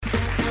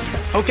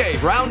Okay,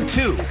 round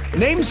two.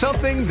 Name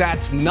something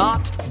that's not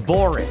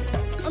boring.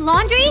 A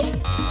laundry?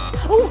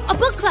 Ooh, a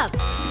book club.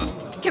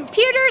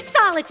 Computer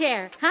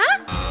solitaire,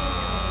 huh?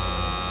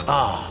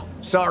 Ah,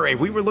 oh, sorry,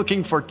 we were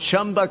looking for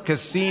Chumba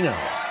Casino.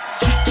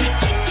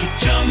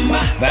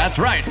 That's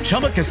right,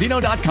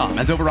 ChumbaCasino.com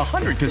has over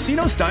 100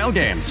 casino-style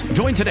games.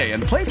 Join today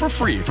and play for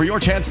free for your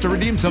chance to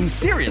redeem some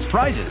serious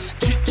prizes.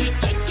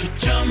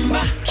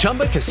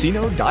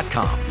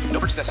 ChumbaCasino.com. No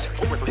purchase necessary.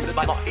 Void where prohibited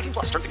by law. 18+.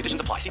 Terms and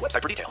conditions apply. See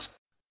website for details.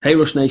 Hey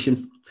Rush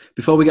Nation,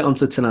 before we get on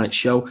to tonight's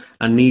show,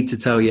 I need to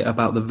tell you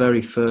about the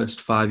very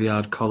first 5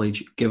 Yard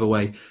College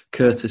giveaway,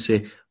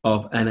 courtesy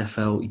of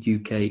NFL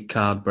UK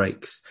Card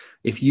Breaks.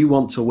 If you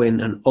want to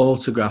win an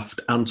autographed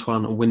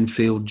Antoine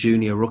Winfield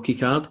Jr. rookie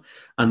card,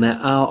 and there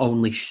are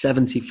only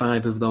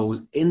 75 of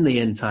those in the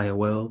entire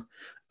world,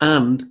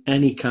 and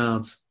any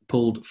cards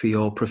pulled for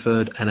your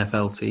preferred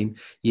NFL team,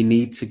 you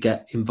need to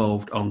get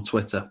involved on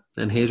Twitter.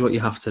 And here's what you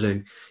have to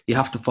do. You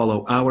have to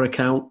follow our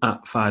account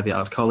at 5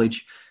 Yard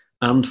College,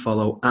 and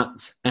follow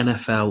at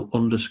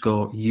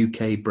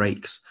NFL_UK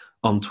Breaks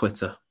on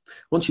Twitter.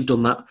 Once you've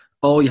done that,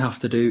 all you have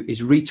to do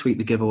is retweet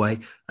the giveaway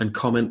and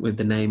comment with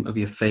the name of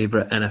your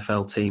favourite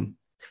NFL team.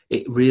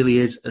 It really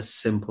is as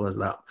simple as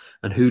that.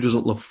 And who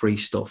doesn't love free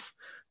stuff?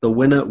 The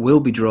winner will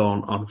be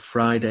drawn on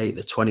Friday,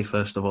 the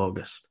 21st of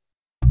August.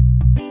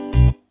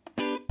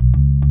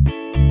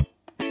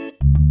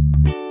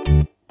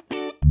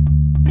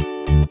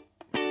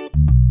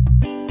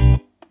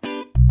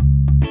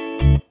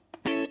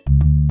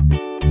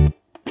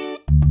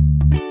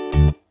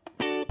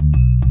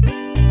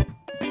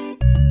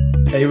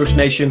 Hey Rush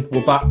Nation,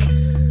 we're back.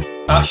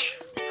 Ash,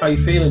 how you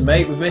feeling,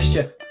 mate? We've missed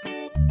you.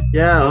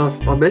 Yeah,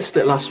 I missed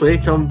it last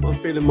week. I'm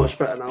feeling much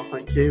better now,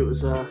 thank you. It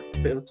was a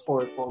bit of a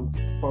torrid one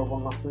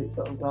last week,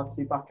 but I'm glad to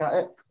be back at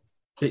it.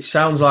 It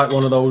sounds like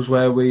one of those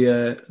where we,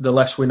 the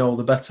less we know,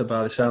 the better,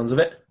 by the sounds of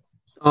it.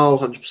 Oh,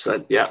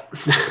 100%, yeah.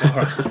 All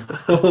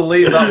right. We'll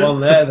leave that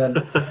one there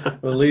then.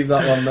 We'll leave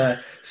that one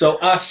there.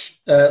 So, Ash,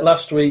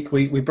 last week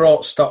we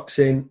brought stocks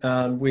in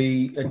and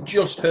we had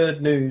just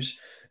heard news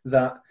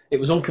that it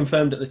was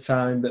unconfirmed at the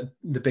time that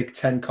the Big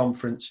Ten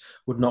Conference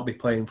would not be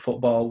playing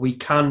football. We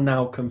can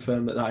now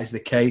confirm that that is the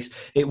case.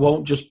 It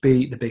won't just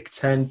be the Big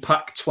Ten.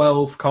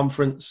 Pac-12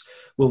 Conference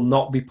will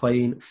not be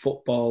playing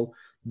football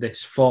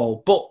this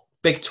fall. But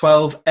Big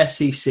 12,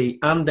 SEC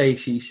and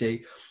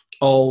ACC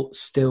all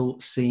still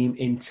seem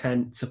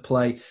intent to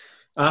play.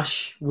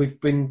 Ash, we've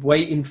been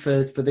waiting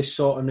for this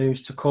sort of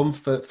news to come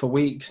for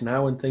weeks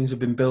now, and things have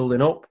been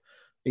building up.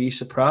 Are you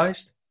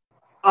surprised?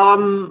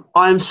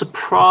 I'm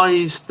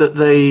surprised that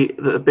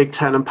the Big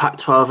Ten and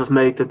Pac-12 have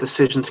made the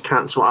decision to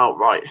cancel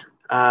outright.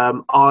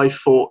 I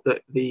thought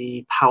that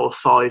the Power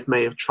Five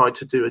may have tried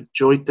to do a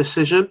joint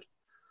decision,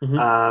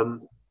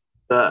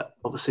 but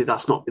obviously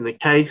that's not been the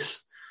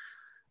case.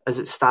 As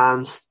it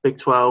stands, Big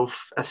 12,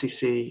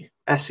 SEC, and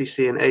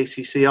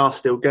ACC are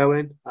still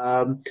going.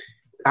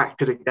 That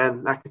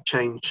could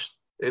change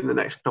in the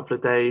next couple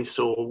of days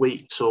or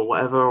weeks or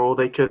whatever, or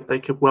they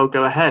could well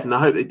go ahead, and I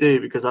hope they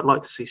do, because I'd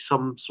like to see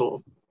some sort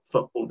of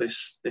football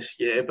this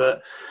year.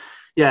 But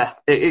yeah,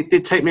 it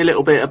did take me a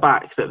little bit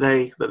aback that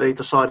they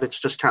decided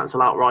to just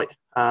cancel outright,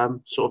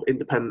 sort of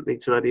independently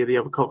to any of the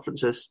other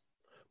conferences.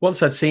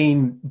 Once I'd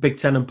seen Big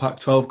Ten and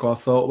Pac-12 go, I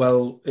thought,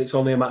 well, it's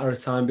only a matter of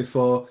time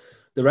before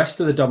the rest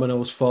of the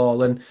dominoes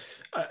fall. And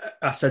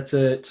I said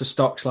to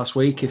Stocks last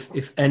week,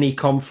 if any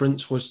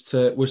conference was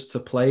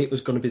to play, it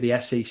was going to be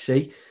the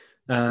SEC.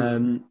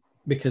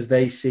 Because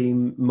they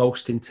seem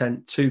most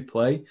intent to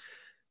play.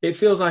 It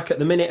feels like at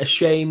the minute a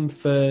shame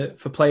for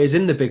players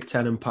in the Big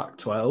Ten and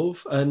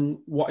Pac-12 and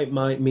what it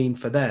might mean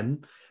for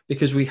them,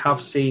 because we have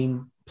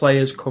seen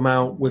players come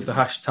out with the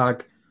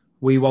hashtag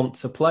 "We want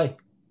to play."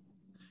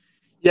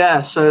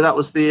 Yeah, so that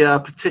was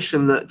the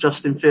petition that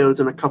Justin Fields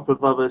and a couple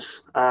of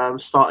others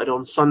started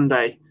on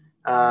Sunday.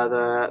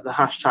 The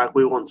hashtag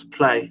 "We want to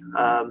play."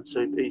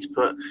 So he's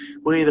put,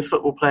 "We, the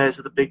football players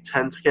of the Big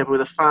Ten, together with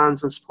the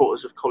fans and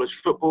supporters of college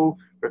football,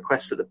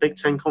 request that the Big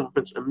Ten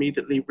Conference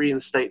immediately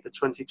reinstate the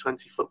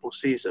 2020 football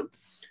season.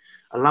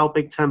 Allow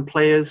Big Ten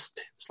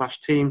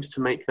players/teams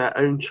to make their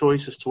own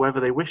choice as to whether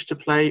they wish to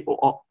play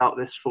or opt out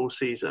this full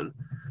season.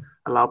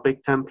 Allow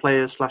Big Ten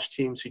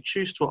players/teams who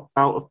choose to opt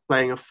out of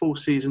playing a full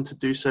season to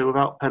do so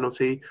without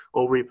penalty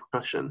or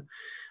repercussion."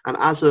 And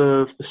as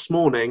of this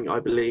morning, I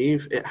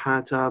believe it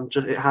had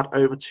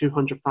over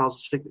 200,000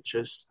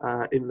 signatures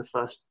in the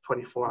first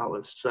 24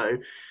 hours. So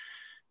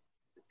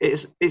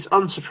it's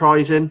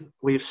unsurprising.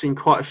 We've seen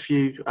quite a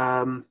few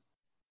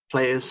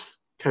players,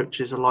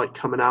 coaches alike,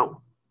 coming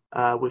out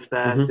with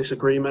their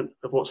disagreement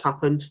of what's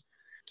happened.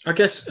 I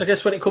guess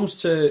when it comes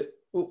to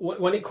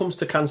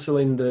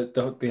cancelling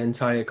the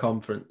entire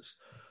conference,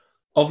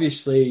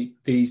 obviously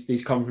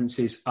these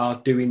conferences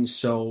are doing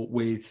so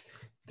with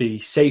the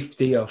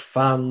safety of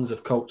fans,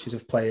 of coaches,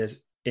 of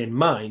players in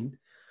mind.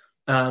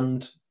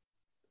 And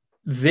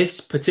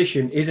this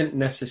petition isn't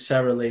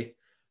necessarily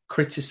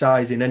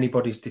criticising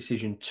anybody's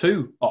decision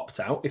to opt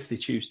out if they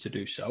choose to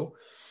do so.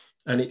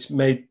 and it's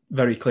made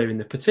very clear in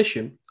the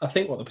petition. I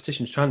think what the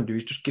petition is trying to do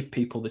is just give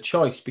people the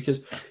choice,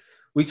 because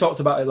we talked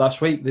about it last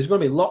week. There's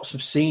going to be lots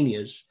of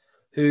seniors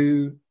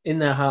who, in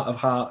their heart of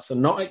hearts, are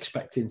not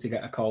expecting to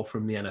get a call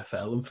from the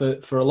NFL.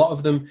 And for a lot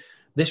of them,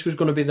 this was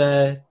going to be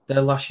their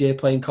last year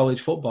playing college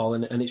football,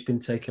 and it's been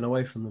taken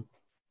away from them.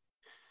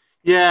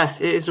 Yeah,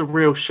 it is a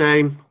real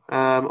shame.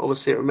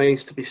 Obviously, it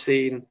remains to be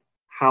seen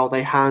how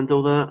they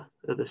handle that,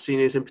 the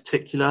seniors in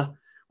particular.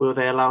 Will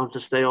they allow them to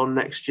stay on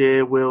next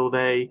year? Will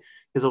they...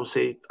 Because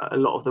obviously a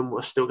lot of them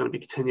were still going to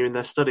be continuing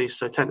their studies,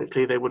 so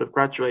technically they would have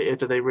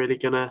graduated. Are they really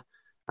going to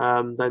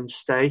then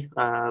stay?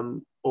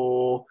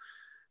 Or,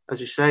 as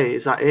you say,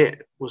 is that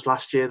it? Was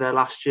last year their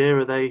last year?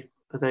 Are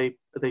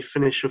they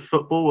finished with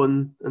football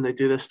and they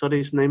do their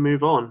studies and they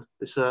move on?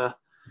 There's a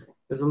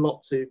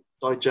lot to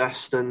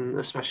digest, and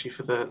especially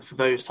for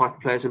those type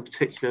of players in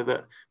particular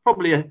that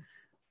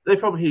they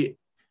probably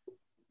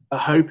are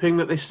hoping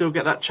that they still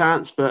get that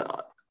chance,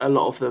 but a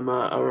lot of them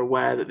are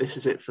aware that this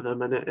is it for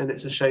them, and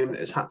it's a shame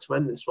that it's had to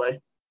end this way.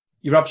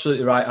 You're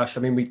absolutely right, Ash. I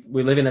mean,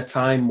 we live in a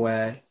time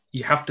where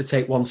you have to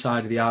take one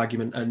side of the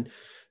argument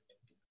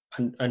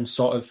and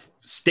sort of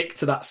stick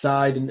to that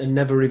side and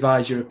never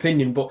revise your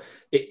opinion. But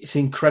it's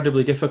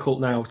incredibly difficult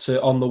now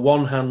to, on the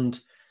one hand,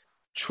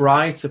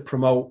 try to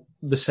promote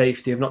the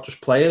safety of not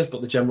just players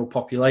but the general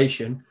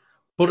population,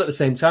 but at the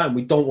same time,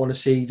 we don't want to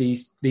see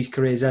these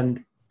careers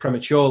end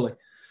prematurely.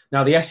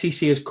 Now, the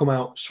SEC has come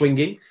out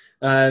swinging.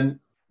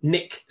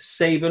 Nick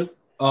Saban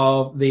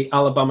of the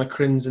Alabama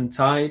Crimson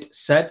Tide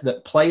said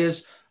that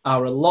players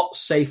are a lot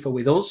safer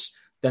with us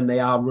than they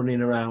are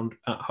running around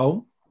at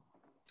home.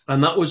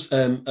 And that was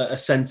a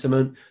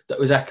sentiment that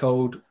was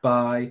echoed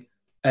by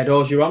Ed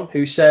Orgeron,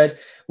 who said,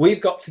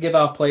 we've got to give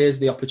our players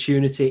the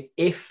opportunity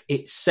if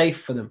it's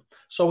safe for them.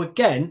 So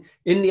again,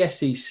 in the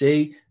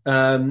SEC,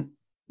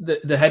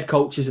 the head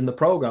coaches in the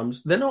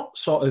programs, they're not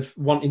sort of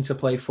wanting to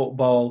play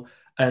football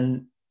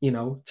and,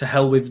 to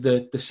hell with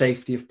the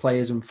safety of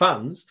players and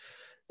fans.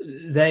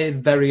 They're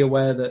very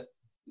aware that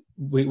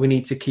we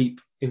need to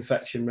keep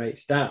infection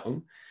rates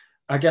down.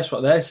 I guess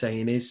what they're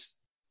saying is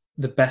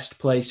the best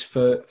place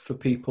for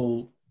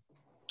people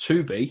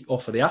to be, or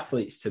for the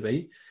athletes to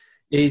be,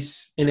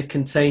 is in a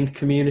contained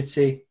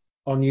community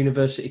on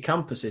university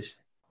campuses.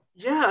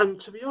 Yeah, and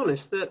to be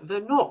honest,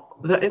 they're not.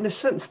 In a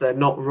sense, they're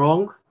not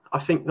wrong. I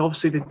think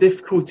obviously the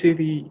difficulty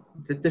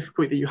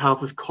that you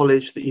have with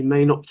college that you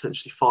may not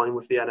potentially find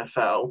with the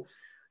NFL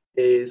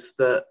is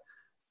that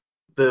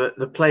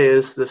the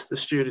players, the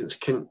students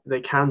can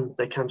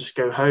just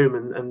go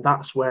home, and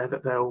that's where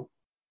that they'll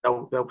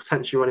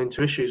potentially run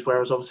into issues.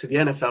 Whereas obviously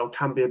the NFL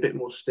can be a bit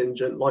more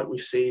stringent, like we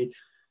see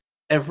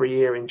every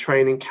year in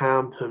training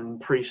camp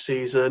and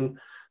pre-season.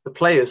 The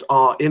players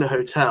are in a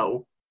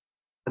hotel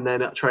and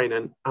then at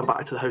training and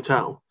back to the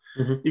hotel.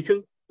 Mm-hmm. You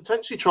can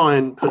potentially try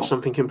and put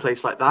something in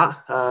place like that.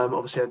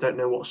 Obviously, I don't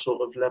know what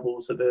sort of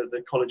levels that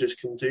the colleges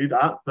can do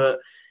that, but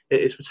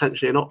it is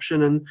potentially an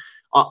option. And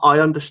I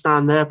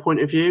understand their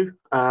point of view,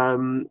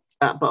 but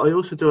I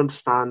also do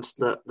understand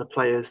that the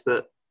players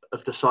that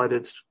have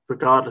decided,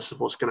 regardless of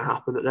what's going to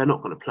happen, that they're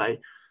not going to play.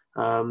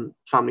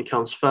 Family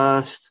comes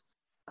first.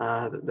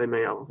 They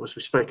may have, as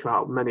we spoke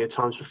about many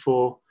times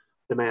before,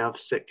 they may have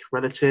sick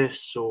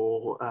relatives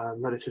or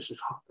relatives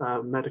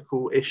with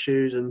medical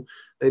issues, and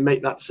they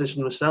make that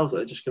decision themselves that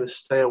they're just going to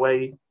stay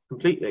away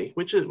completely,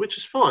 which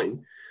is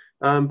fine.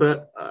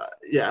 But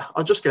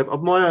I'll just go.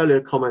 My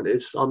earlier comment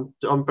is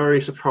I'm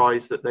very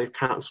surprised that they've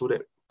cancelled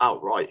it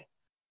outright.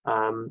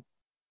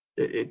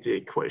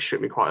 It shook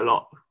me quite a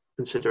lot,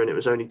 considering it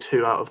was only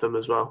 2 out of them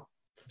as well.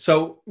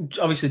 So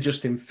obviously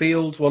Justin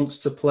Fields wants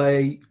to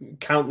play.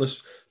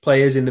 Countless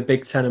players in the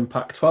Big Ten and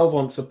Pac-12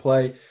 want to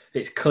play.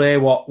 It's clear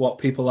what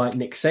people like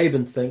Nick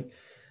Saban think,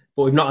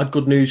 but we've not had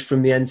good news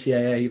from the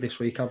NCAA this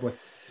week, have we?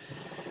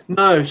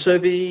 No. So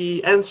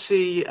the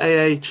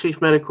NCAA Chief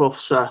Medical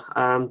Officer,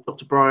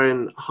 Dr.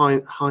 Brian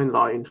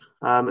Heinlein,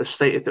 has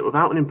stated that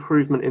without an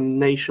improvement in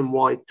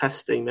nationwide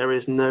testing, there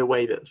is no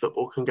way that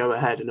football can go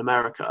ahead in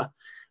America.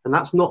 And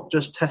that's not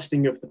just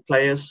testing of the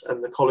players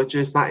and the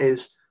colleges. That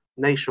is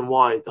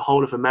nationwide. The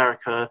whole of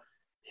America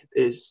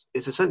is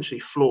essentially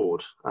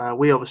flawed.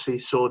 We obviously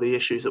saw the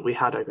issues that we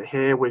had over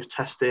here with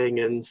testing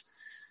and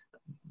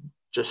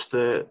just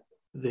the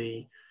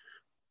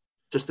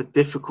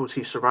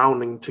difficulty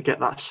surrounding to get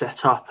that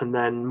set up and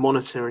then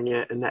monitoring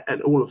it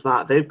and all of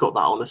that. They've got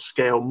that on a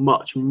scale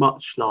much,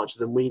 much larger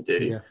than we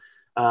do.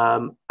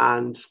 Yeah.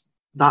 And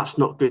that's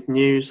not good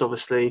news.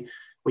 Obviously,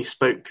 we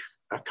spoke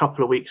a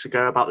couple of weeks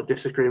ago about the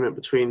disagreement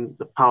between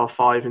the Power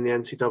Five and the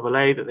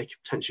NCAA, that they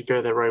could potentially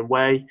go their own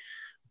way.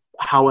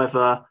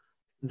 However,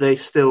 they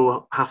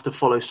still have to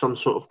follow some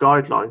sort of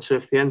guideline. So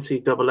if the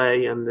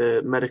NCAA and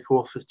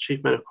the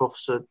chief medical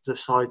officer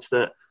decides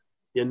that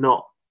you're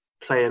not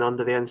playing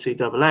under the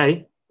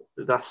NCAA,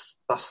 that's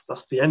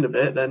the end of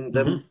it, then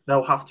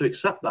they'll have to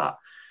accept that.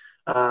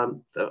 I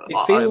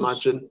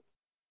imagine.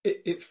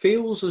 It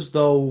feels as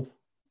though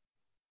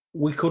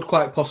we could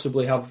quite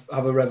possibly have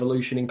a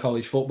revolution in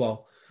college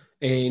football,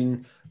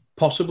 in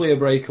possibly a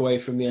breakaway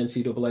from the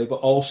NCAA, but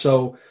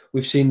also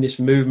we've seen this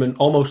movement,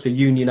 almost a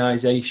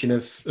unionization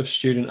of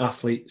student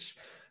athletes.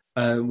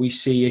 We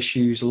see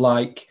issues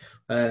like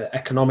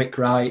economic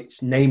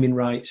rights, naming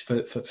rights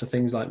for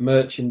things like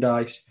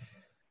merchandise.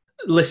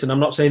 Listen, I'm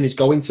not saying there's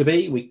going to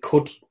be. We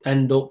could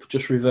end up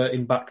just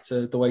reverting back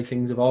to the way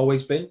things have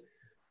always been.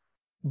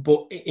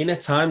 But in a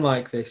time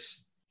like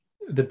this,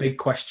 the big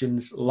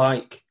questions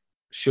like,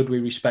 should we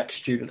respect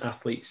student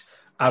athletes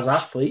as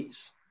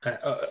athletes,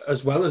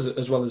 as well as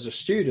a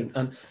student,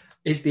 and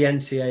is the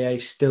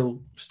NCAA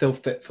still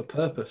fit for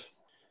purpose?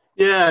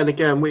 Yeah, and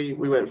again, we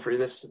went through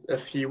this a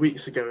few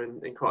weeks ago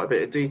in quite a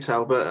bit of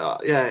detail,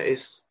 but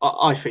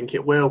I think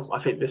it will. I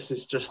think this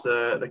is just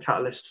the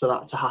catalyst for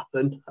that to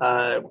happen.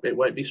 It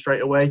won't be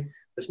straight away.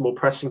 There's more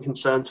pressing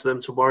concerns for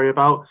them to worry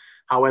about.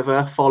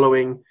 However,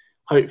 following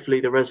hopefully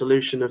the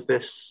resolution of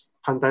this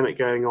pandemic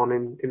going on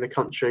in the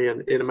country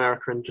and in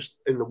America and just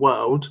in the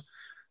world,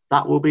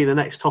 that will be the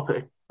next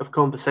topic of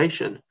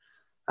conversation.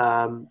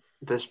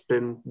 There's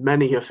been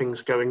many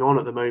things going on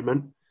at the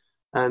moment,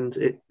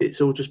 and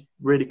it's all just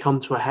really come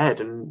to a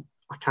head, and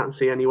I can't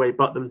see any way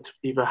but them to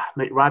either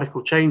make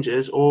radical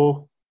changes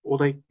or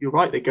you're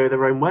right, they go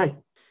their own way.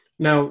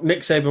 Now, Nick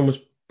Saban was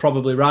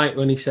probably right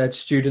when he said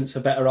students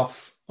are better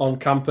off on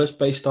campus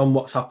based on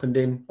what's happened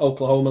in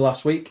Oklahoma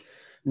last week.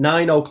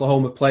 9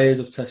 Oklahoma players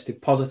have tested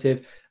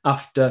positive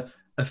after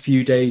a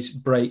few days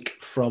break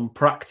from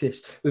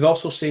practice. We've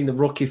also seen the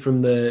rookie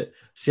from the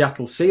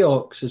Seattle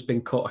Seahawks has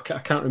been caught. I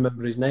can't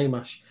remember his name,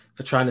 Ash,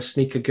 for trying to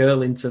sneak a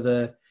girl into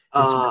the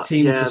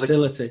team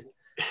facility.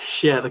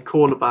 The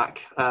cornerback.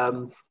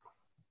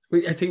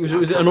 I think it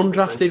was an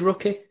undrafted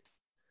rookie.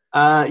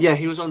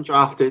 He was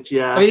undrafted.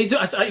 Yeah, I mean, it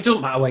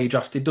doesn't matter where you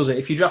drafted, does it?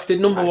 If you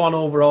drafted number 1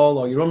 overall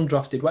or you're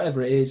undrafted,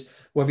 whatever it is,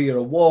 whether you're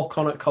a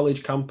walk-on at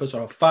college campus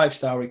or a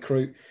 5-star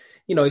recruit,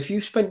 if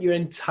you've spent your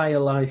entire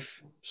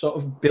life sort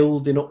of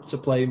building up to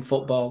playing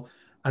football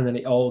and then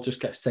it all just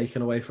gets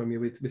taken away from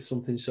you with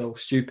something so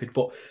stupid.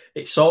 But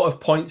it sort of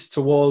points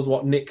towards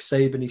what Nick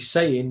Saban is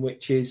saying,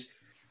 which is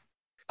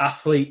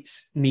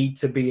athletes need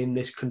to be in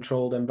this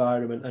controlled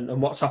environment.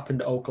 And what's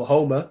happened at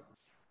Oklahoma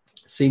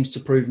seems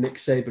to prove Nick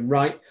Saban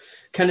right.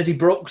 Kennedy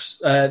Brooks,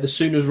 the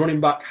Sooners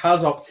running back,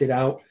 has opted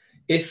out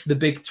if the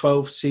Big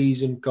 12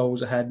 season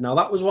goes ahead. Now,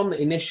 that was one that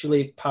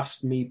initially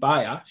passed me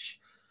by, Ash.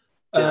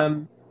 Yeah.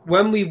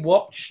 When we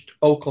watched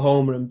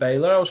Oklahoma and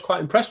Baylor, I was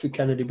quite impressed with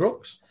Kennedy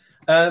Brooks.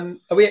 Are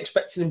we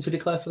expecting him to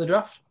declare for the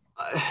draft?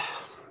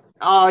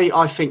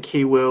 I think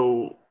he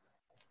will.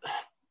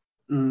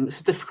 It's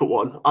a difficult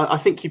one. I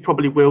think he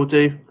probably will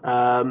do.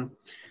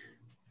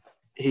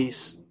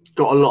 He's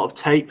got a lot of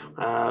tape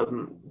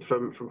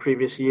from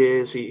previous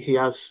years. He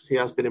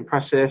has been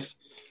impressive,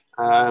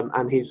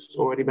 and he's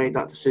already made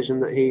that decision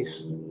that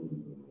he's.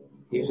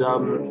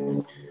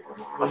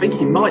 I think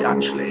he might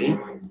actually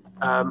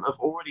have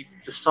already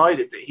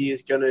decided that he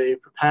is going to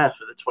prepare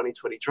for the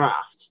 2020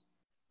 draft.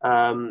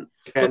 And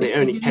it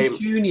only came his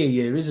junior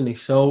year, isn't he?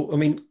 So I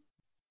mean,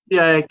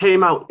 yeah, it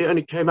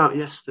only came out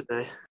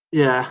yesterday.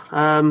 Yeah,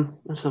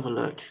 let's have a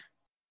look.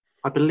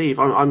 I believe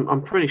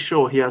I'm pretty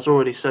sure he has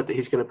already said that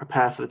he's going to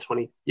prepare for the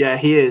 20. Yeah,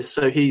 he is.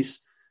 So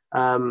he's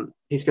going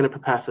to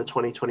prepare for the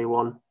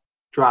 2021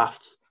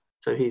 draft.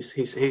 So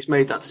he's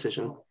made that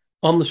decision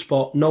on the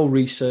spot, no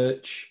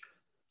research.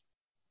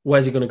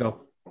 Where's he going to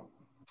go?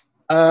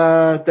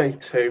 Day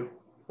 2,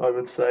 I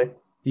would say.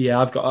 Yeah,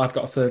 I've got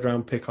a 3rd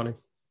round pick on him.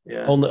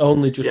 Yeah,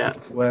 only just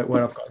where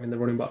I've got him in the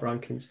running back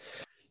rankings.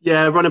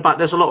 Yeah, running back.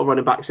 There's a lot of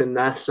running backs in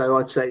there, so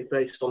I'd say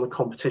based on the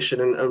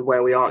competition and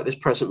where we are at this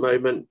present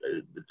moment,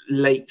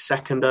 late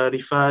 2nd, early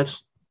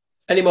 3rd.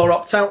 Any more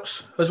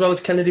opt-outs as well as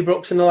Kennedy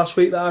Brooks in the last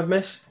week that I've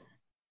missed?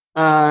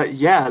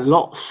 Yeah,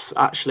 lots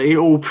actually,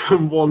 all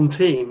from one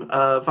team.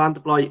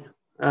 Vanderbilt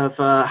have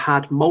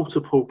had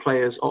multiple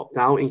players opt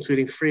out,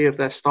 including 3 of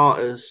their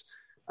starters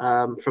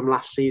from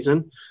last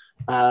season.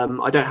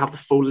 I don't have the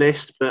full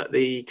list, but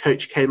the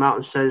coach came out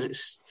and said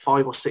it's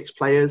 5 or 6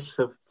 players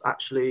have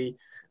actually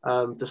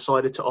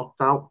decided to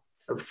opt out,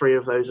 and 3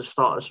 of those are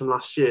starters from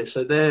last year.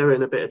 So they're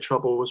in a bit of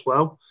trouble as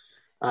well.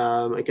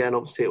 Again,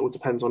 obviously, it all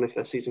depends on if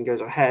their season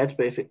goes ahead,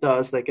 but if it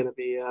does, they're going to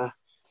be a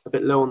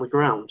bit low on the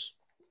ground.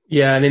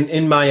 Yeah, and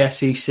in my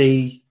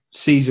SEC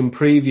season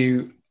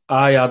preview,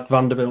 I had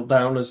Vanderbilt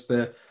down as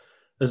the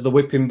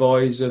whipping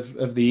boys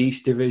of the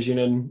East Division,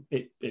 and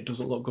it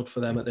doesn't look good for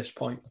them at this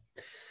point.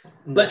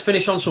 Let's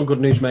finish on some good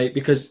news, mate,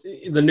 because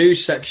the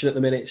news section at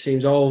the minute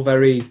seems all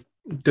very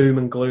doom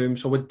and gloom,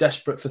 so we're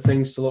desperate for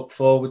things to look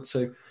forward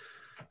to.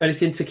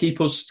 Anything to keep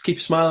a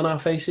smile on our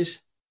faces?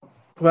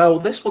 Well,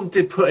 this one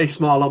did put a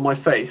smile on my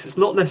face. It's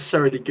not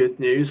necessarily good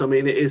news. I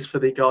mean, it is for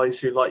the guys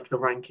who like the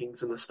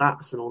rankings and the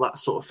stats and all that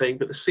sort of thing,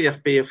 but the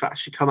CFB have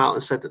actually come out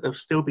and said that they'll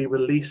still be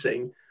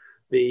releasing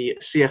the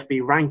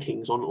CFB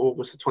rankings on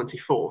August the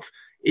 24th.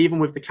 Even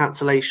with the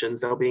cancellations,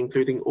 they'll be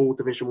including all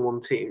Division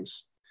 1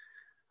 teams.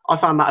 I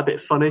found that a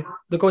bit funny.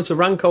 They're going to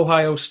rank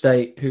Ohio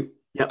State, who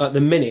at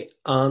the minute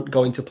aren't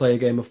going to play a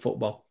game of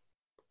football.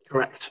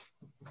 Correct.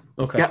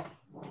 Okay. Yep.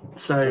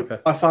 So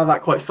I found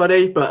that quite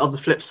funny. But on the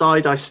flip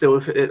side,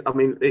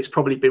 it's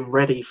probably been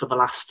ready for the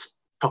last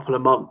couple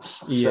of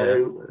months.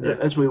 So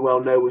as we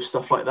well know with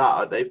stuff like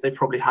that, they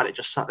probably had it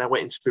just sat there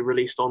waiting to be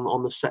released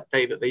on the set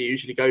day that they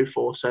usually go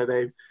for. So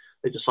they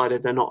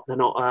decided they're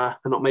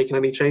not making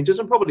any changes,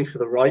 and probably for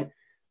the right.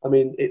 I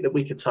mean, that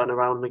we could turn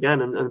around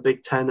again, and the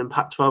Big Ten and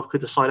Pac-12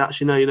 could decide,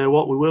 actually, no, you know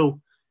what, we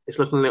will. It's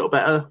looking a little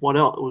better. Why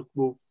not?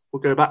 We'll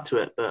go back to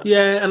it. But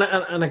yeah,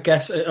 and I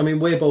guess, I mean,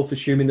 we're both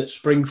assuming that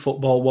spring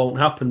football won't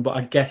happen, but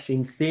I guess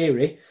in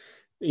theory,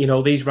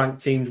 these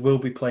ranked teams will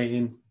be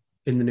playing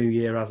in the new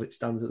year as it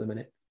stands at the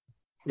minute.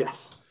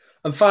 Yes.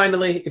 And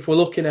finally, if we're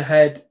looking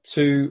ahead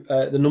to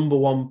the number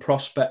one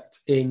prospect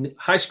in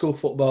high school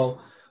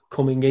football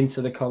coming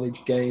into the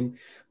college game,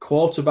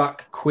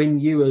 quarterback Quinn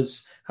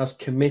Ewers has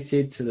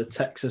committed to the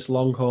Texas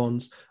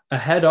Longhorns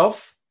ahead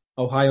of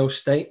Ohio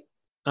State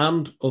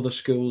and other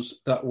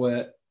schools that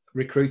were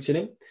recruiting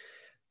him.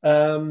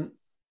 Are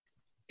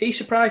you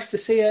surprised to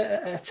see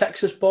a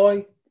Texas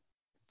boy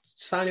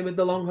signing with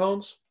the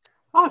Longhorns?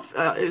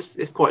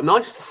 It's quite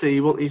nice to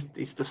see.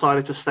 He's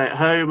decided to stay at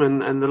home,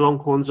 and the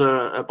Longhorns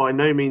are by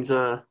no means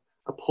a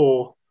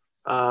poor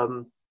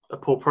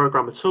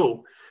program at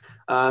all.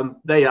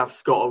 They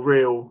have got a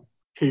real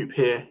coup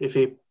here if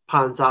he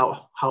pans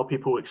out how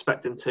people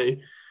expect him to.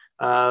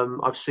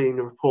 I've seen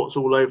reports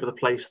all over the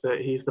place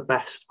that he's the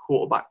best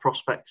quarterback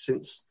prospect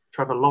since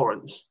Trevor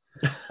Lawrence,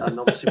 and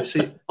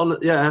obviously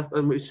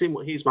we've seen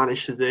what he's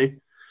managed to do.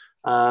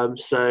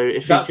 So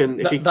that's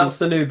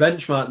the new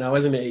benchmark now,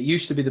 isn't it? It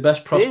used to be the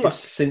best prospect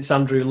since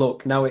Andrew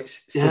Luck. Now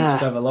it's since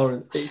Trevor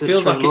Lawrence. It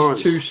feels like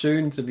it's too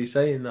soon to be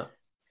saying that.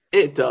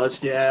 It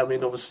does, yeah. I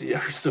mean, obviously,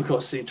 we've still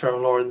got to see Trevor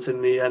Lawrence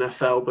in the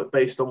NFL, but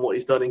based on what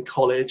he's done in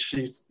college,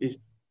 he's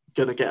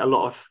going to get a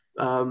lot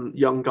of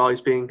young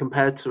guys being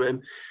compared to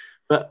him.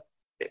 But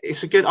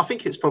I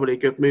think it's probably a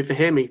good move for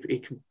him. He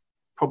can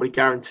probably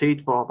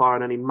guaranteed,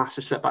 barring any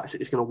massive setbacks,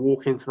 he's going to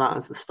walk into that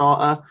as the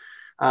starter.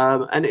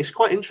 And it's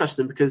quite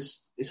interesting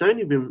because it's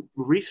only been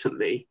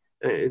recently,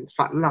 in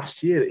fact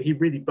last year, that he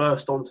really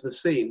burst onto the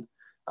scene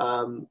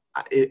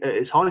at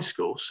his high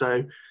school.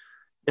 So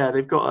yeah,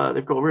 they've got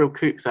a real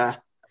coup there.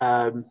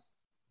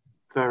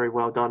 Very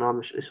well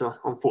done. It's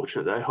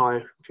unfortunate that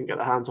Ohio can get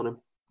their hands on him.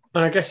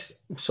 And I guess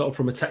sort of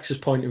from a Texas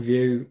point of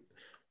view,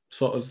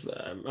 sort of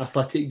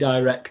athletic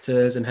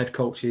directors and head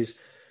coaches,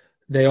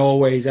 they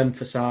always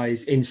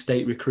emphasise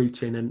in-state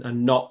recruiting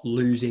and not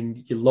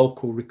losing your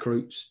local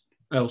recruits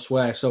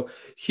elsewhere. So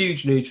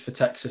huge news for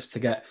Texas to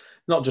get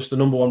not just the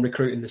number one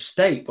recruit in the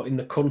state, but in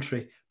the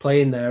country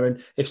playing there.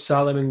 And if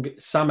Sam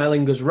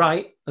Ehlinger's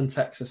right and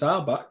Texas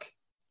are back,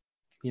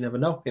 you never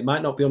know. It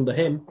might not be under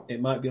him.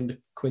 It might be under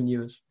Quinn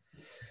Ewers.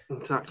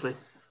 Exactly.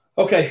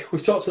 Okay,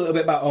 we've talked a little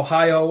bit about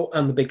Ohio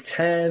and the Big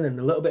Ten and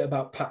a little bit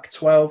about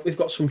Pac-12. We've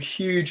got some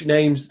huge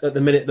names at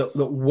the minute that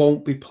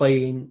won't be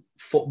playing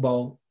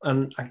football.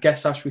 And I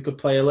guess, Ash, we could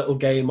play a little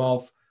game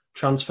of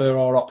transfer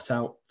or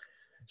opt-out.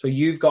 So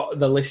you've got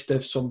the list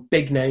of some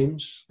big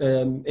names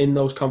in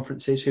those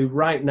conferences who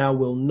right now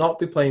will not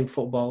be playing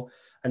football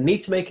and need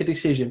to make a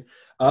decision.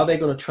 Are they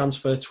going to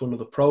transfer to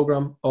another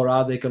program, or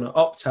are they going to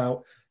opt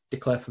out,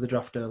 declare for the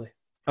draft early?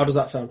 How does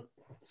that sound?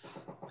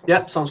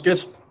 Yeah, sounds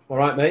good. All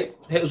right, mate.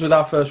 Hit us with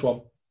our first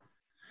one.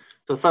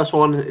 So the first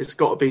one has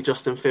got to be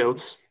Justin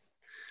Fields.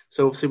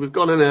 So obviously we've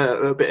gone in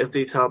a bit of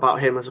detail about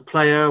him as a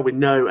player.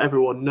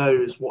 Everyone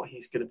knows what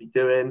he's going to be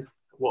doing,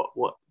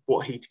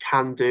 what he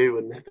can do,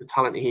 and the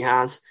talent he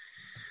has.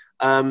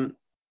 I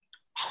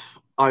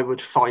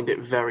would find it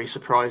very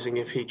surprising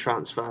if he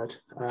transferred.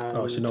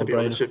 It's a no-brainer. To be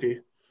honest with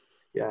you,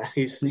 yeah,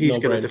 he's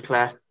going to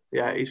declare.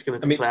 Yeah, he's going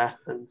to declare.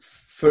 And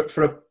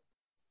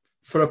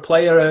for a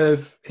player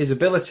of his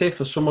ability,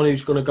 for someone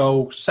who's going to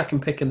go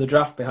second pick in the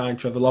draft behind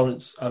Trevor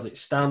Lawrence as it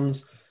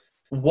stands,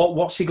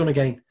 what's he going to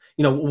gain?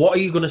 What are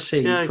you going to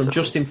see from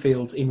Justin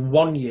Fields in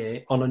 1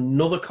 year on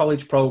another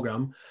college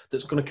program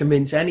that's going to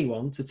convince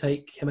anyone to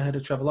take him ahead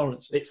of Trevor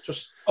Lawrence? It's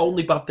just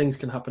only bad things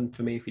can happen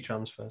for me if he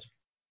transfers.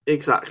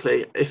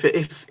 Exactly.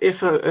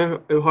 If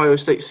Ohio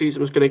State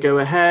season was going to go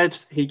ahead,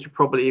 he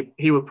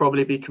would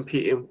probably be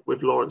competing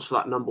with Lawrence for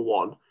that number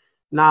one.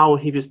 Now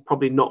he was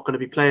probably not going to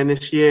be playing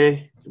this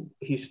year.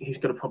 He's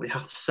going to probably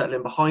have to settle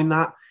in behind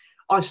that.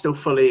 I still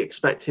fully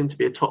expect him to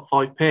be a top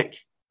 5 pick.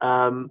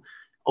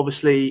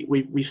 Obviously,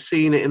 we've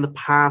seen it in the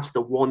past.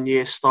 The 1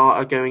 year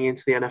starter going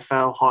into the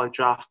NFL, high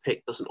draft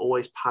pick doesn't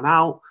always pan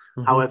out.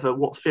 Mm-hmm. However,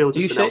 what Fields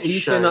has been able to show... Are you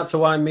saying that to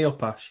wind me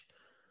up, Ash?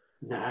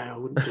 No, I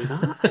wouldn't do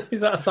that.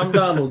 Is that a Sam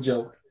Darnold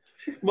joke?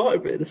 It might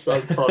have been a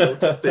Sam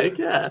Darnold thing,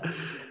 yeah.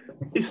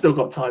 He's still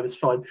got time, it's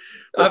fine.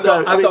 I've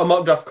got a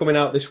mock draft coming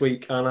out this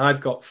week, and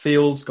I've got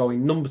Fields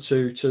going number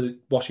 2 to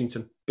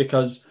Washington,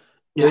 because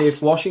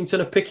if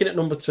Washington are picking at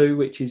number 2,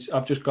 which is,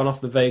 I've just gone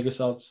off the Vegas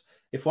odds,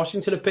 if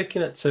Washington are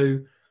picking at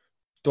 2,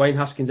 Dwayne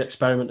Haskins'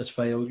 experiment has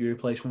failed. You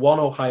replace one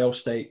Ohio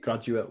State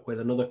graduate with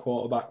another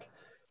quarterback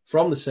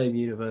from the same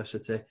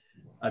university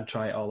and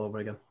try it all over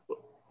again.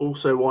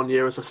 Also 1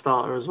 year as a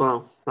starter as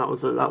well.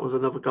 That was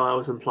another guy I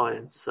was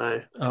implying.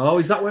 So. Oh,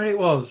 is that where it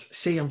was?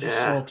 See, I'm just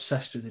so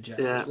obsessed with the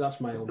Jets. Yeah. That's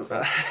my own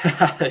fault.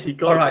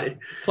 All right,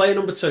 player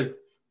number 2.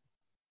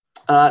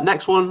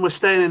 Next one, we're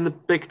staying in the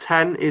Big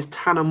Ten, is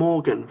Tanner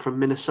Morgan from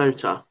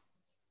Minnesota.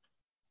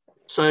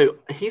 So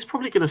he's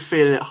probably going to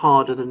feel it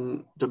harder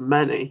than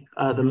many,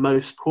 than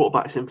most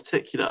quarterbacks in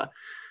particular,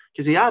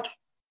 because he had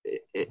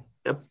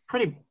a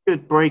pretty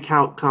good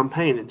breakout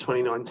campaign in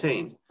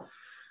 2019.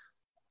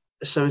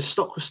 So his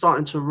stock was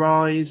starting to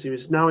rise. He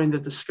was now in the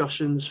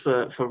discussions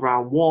for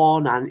round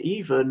 1 and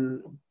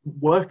even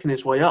working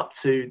his way up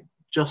to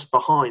just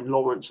behind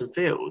Lawrence and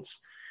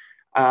Fields.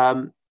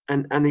 And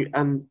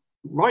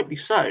rightly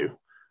so.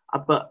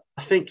 But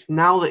I think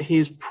now that he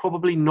is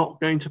probably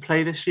not going to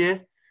play this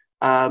year,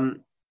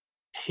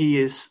 he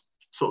is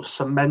sort of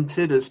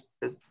cemented as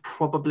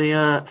probably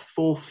a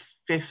 4th,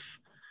 5th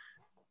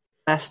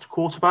best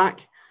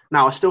quarterback.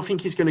 Now, I still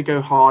think he's going to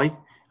go high,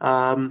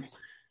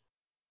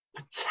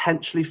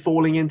 potentially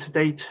falling into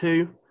day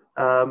 2.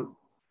 A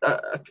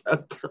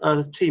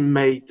team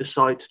may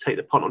decide to take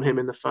the punt on him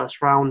in the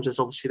first round, as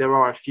obviously there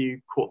are a few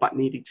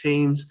quarterback-needy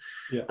teams,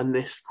 and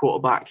this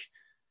quarterback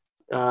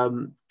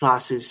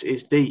class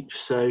is deep.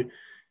 So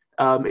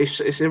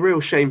it's a real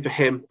shame for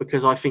him,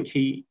 because I think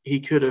he's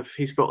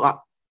got that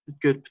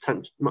good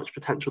much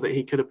potential that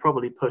he could have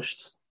probably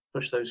pushed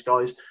those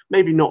guys,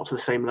 maybe not to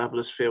the same level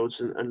as Fields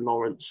and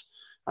Lawrence,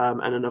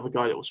 and another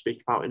guy that we'll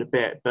speak about in a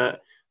bit,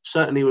 but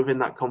certainly within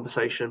that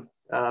conversation.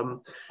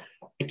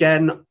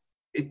 Again,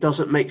 it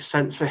doesn't make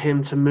sense for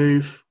him to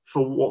move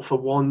for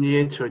 1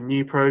 year to a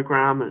new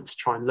program and to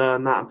try and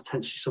learn that, and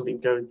potentially something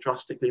going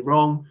drastically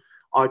wrong.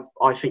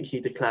 I think he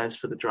declares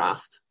for the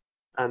draft,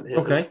 and he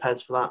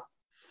prepares for that.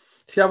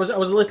 See, I was a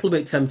little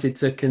bit tempted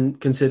to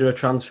consider a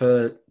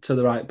transfer to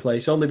the right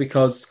place, only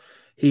because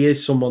he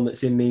is someone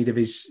that's in need of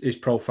his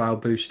profile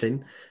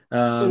boosting.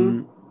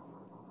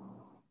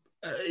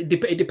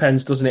 It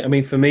depends, doesn't it? I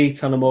mean, for me,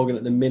 Tanner Morgan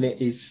at the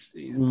minute is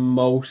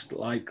most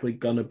likely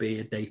going to be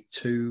a day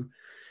 2,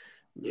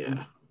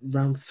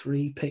 round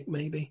 3 pick,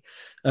 maybe.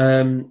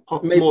 More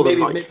than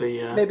likely,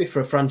 yeah. Maybe for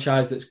a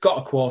franchise that's got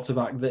a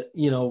quarterback that,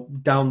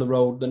 down the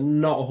road, they're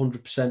not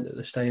 100% that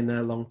they're staying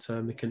there long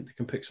term. They can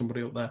pick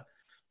somebody up there.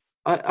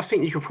 I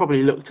think you could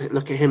probably look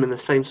at him in the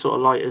same sort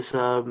of light as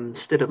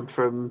Stidham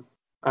from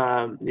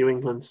New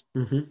England.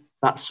 Mm-hmm.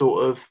 That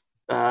sort of,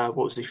 what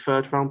was he,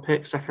 3rd round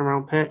pick, 2nd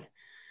round pick?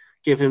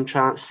 Give him a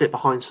chance, sit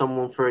behind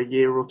someone for a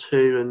year or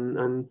 2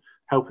 and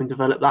help him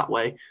develop that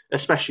way.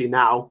 Especially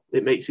now,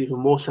 it makes even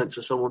more sense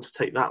for someone to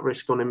take that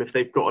risk on him if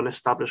they've got an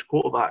established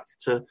quarterback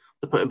to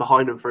put him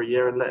behind him for a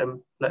year and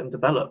let him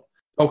develop.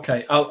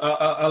 Okay,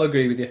 I'll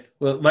agree with you.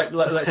 Well,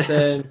 let's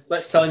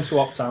tell him to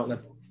opt out then.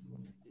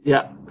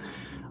 Yeah.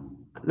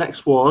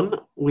 Next one,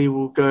 we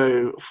will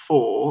go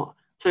for.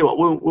 Tell you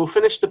what, we'll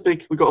finish the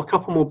big. We've got a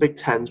couple more Big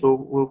Tens.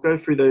 We'll go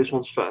through those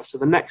ones first. So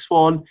the next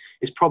one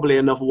is probably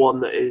another one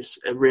that is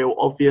a real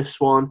obvious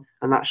one,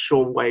 and that's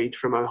Shaun Wade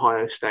from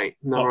Ohio State.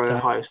 Another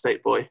Ohio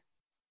State boy.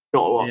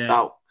 Got to opt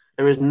out.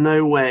 There is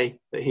no way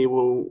that he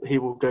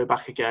will go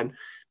back again,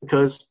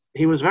 because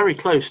he was very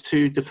close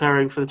to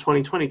declaring for the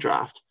 2020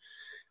 draft.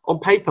 On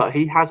paper,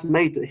 he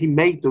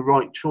made the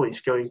right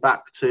choice going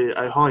back to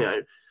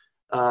Ohio.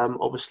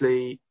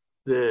 Obviously,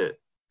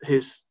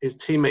 his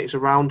teammates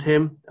around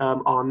him,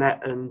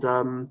 Arnett and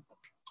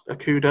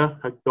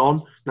Okudah, had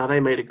gone. Now they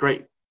made a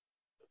great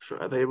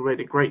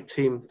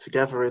team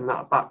together in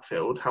that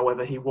backfield.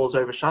 However, he was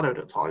overshadowed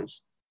at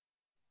times,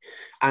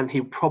 and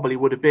he probably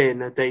would have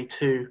been a day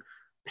 2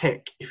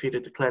 pick if he'd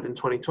have declared in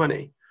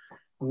 2020.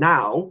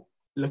 Now,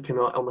 looking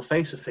on the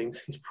face of things,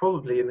 he's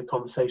probably in the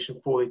conversation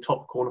for the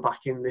top cornerback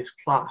in this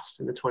class,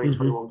 in the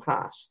 2021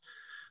 class.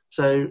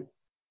 So,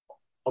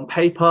 on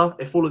paper,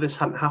 if all of this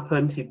hadn't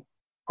happened, he'd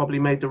probably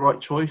made the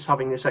right choice,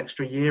 having this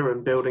extra year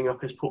and building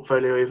up his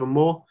portfolio even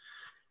more.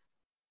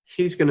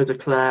 He's going to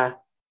declare,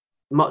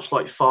 much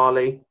like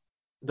Farley.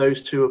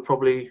 Those two are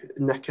probably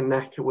neck and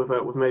neck with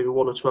maybe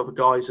 1 or 2 other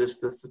guys as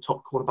the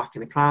top cornerback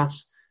in the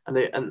class.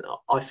 And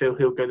I feel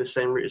he'll go the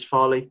same route as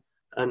Farley,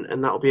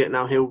 and that'll be it.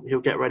 Now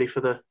he'll get ready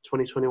for the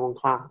 2021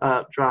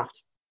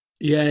 draft.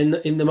 Yeah,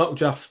 in the mock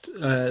draft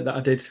that I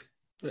did,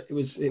 it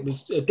was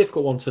a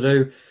difficult one to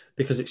do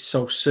because it's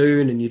so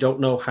soon, and you don't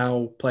know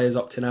how players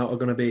opting out are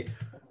going to be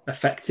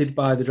affected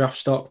by the draft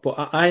stock.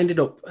 But I ended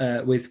up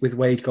with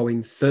Wade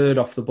going 3rd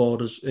off the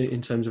board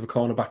in terms of a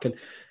cornerback, and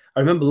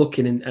I remember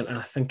looking and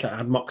I think I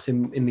had mocked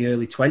him in the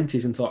early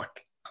 20s and thought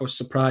I was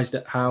surprised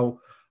at how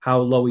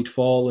low he'd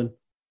fallen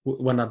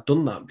when I'd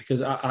done that,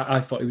 because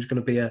I thought he was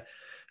going to be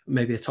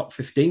maybe a top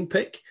 15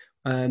 pick,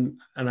 and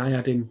I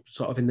had him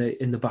sort of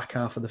in the back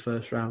half of the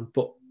first round.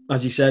 But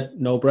as you said,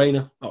 no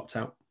brainer, opt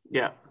out.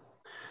 Yeah,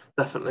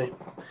 definitely.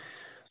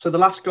 So the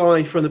last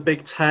guy from the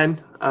Big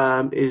Ten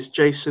is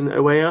Jayson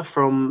Oweh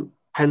from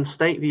Penn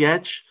State, the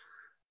edge.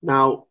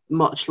 Now,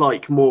 much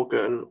like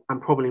Morgan,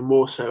 and probably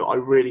more so, I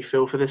really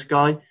feel for this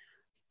guy.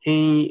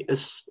 He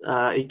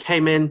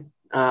came in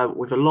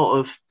with a lot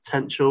of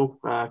potential,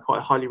 quite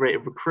a highly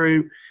rated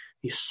recruit.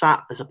 He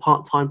sat as a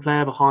part-time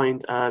player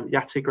behind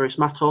Yatir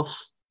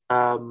Gross-Matos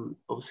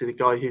Obviously, the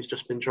guy who's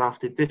just been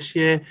drafted this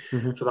year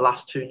for the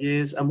last 2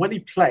 years. And when he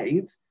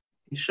played,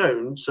 he's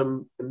shown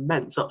some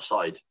immense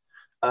upside.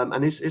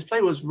 And his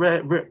play was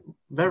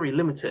very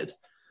limited.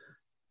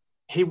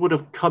 He would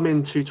have come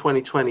into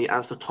 2020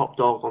 as the top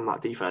dog on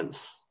that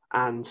defense.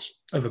 And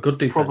have a good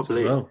defense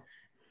as well.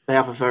 They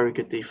have a very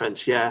good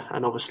defense, yeah.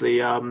 And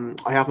obviously, I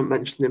haven't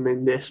mentioned him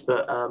in this,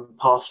 but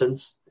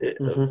Parsons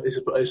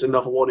is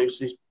another one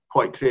who's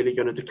quite clearly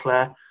going to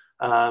declare.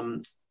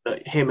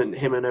 But him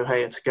and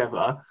O'Hare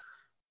together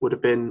would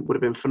have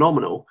been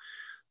phenomenal.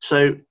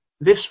 So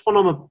this one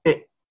I'm a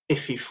bit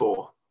iffy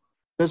for.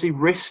 Does he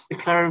risk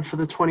declaring for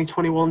the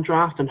 2021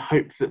 draft and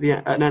hope that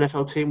an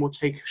NFL team will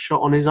take a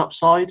shot on his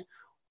upside?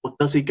 Or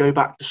does he go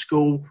back to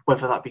school,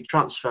 whether that be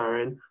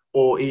transferring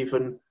or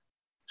even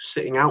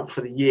sitting out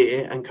for the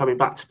year and coming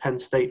back to Penn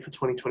State for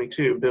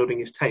 2022 and building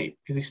his tape?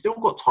 Because he's still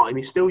got time,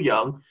 he's still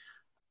young,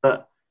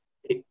 but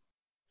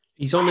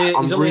he's only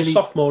a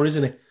sophomore,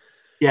 isn't he?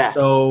 Yeah.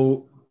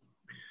 So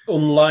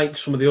unlike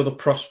some of the other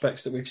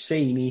prospects that we've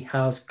seen, he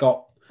has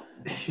got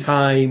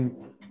time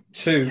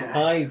to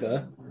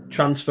either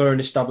transfer and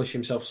establish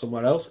himself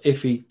somewhere else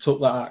if he took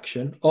that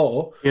action,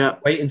 or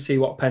wait and see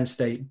what Penn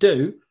State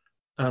do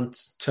and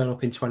turn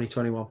up in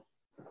 2021.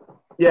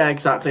 Yeah,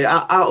 exactly.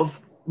 Out of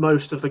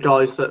most of the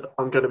guys that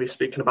I'm going to be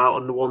speaking about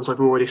and the ones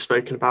I've already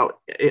spoken about,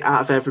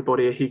 out of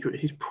everybody,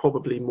 he's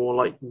probably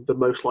the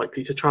most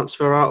likely to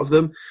transfer out of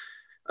them.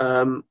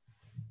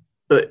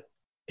 But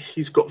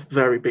he's got a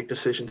very big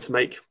decision to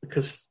make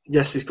because,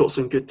 yes, he's got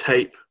some good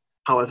tape.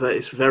 However,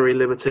 it's very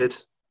limited.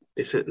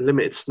 It's at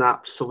limited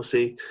snaps.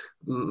 Obviously,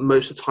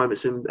 most of the time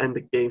it's in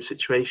end-of-game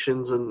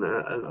situations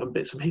and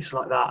bits and pieces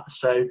like that.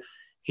 So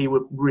he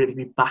would really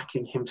be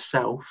backing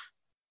himself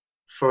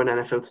for an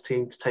NFL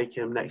team to take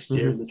him next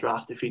year in the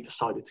draft if he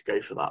decided to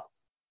go for that.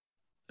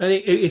 And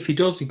if he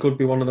does, he could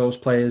be one of those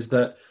players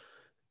that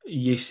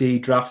you see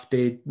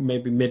drafted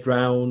maybe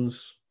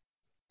mid-rounds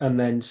and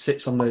then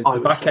sits on the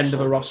back end of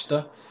a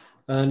roster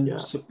and,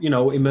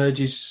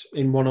 emerges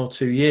in 1 or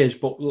 2 years.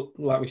 But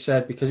like we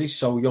said, because he's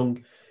so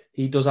young,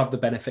 he does have the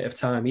benefit of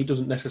time. He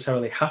doesn't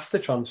necessarily have to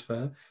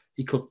transfer.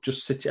 He could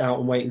just sit it out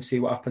and wait and see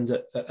what happens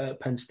at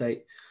Penn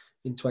State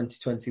in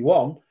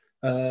 2021.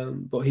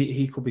 But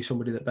he could be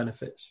somebody that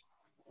benefits.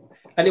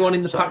 Anyone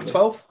in the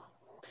Pac-12?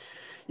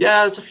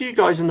 Yeah, there's a few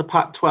guys in the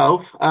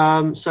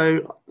Pac-12.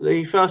 So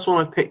the first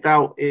one I've picked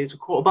out is a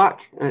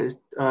quarterback. It's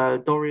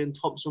Dorian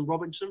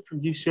Thompson-Robinson from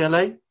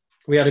UCLA.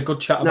 We had a good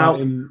chat about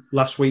him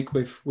last week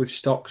with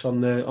Stocks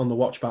on the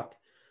watch back.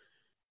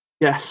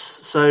 Yes,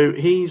 so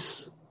he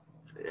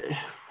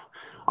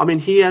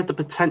had the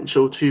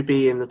potential to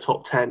be in the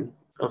top 10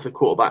 of the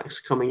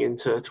quarterbacks coming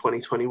into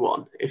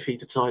 2021 if he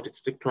decided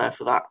to declare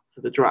for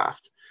the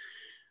draft.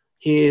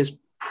 He is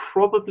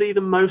probably the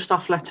most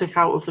athletic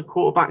out of the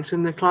quarterbacks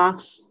in the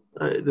class.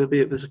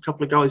 There's a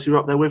couple of guys who are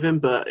up there with him,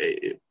 but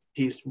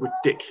he's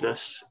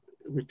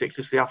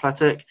ridiculously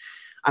athletic,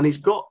 and he's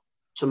got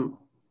some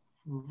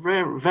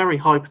very, very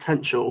high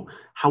potential.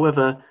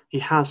 However, he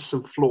has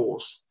some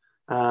flaws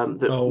that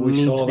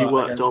need to be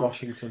worked on.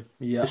 Washington.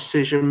 Yeah.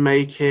 Decision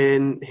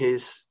making,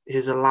 his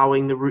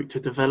allowing the route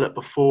to develop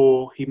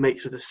before he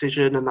makes a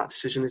decision, and that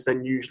decision is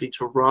then usually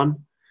to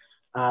run.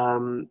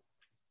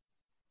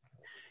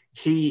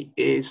 If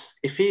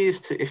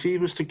he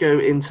was to go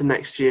into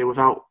next year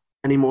without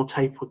any more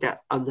tape or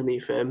get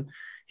underneath him,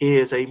 he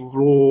is a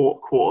raw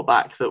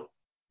quarterback that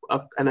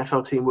an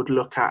NFL team would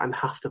look at and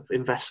have to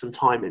invest some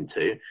time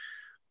into.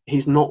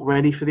 He's not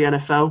ready for the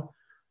NFL.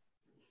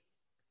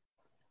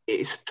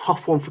 It's a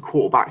tough one for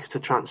quarterbacks to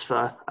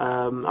transfer.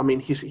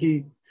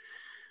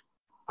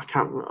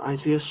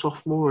 Is he a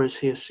sophomore or is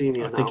he a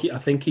senior now? I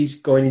think he's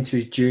going into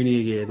his junior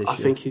year this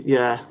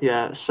year.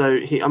 Yeah. So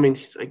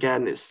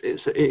again, it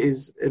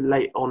is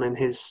late on in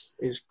his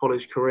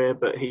college career,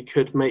 but he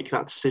could make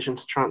that decision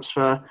to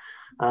transfer.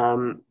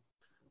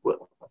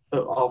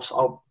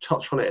 I'll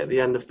touch on it at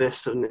the end of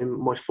this and in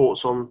my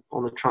thoughts on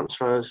the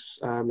transfers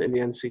in the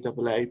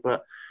NCAA,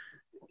 but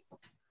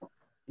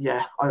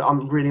yeah,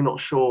 I'm really not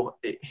sure.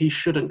 He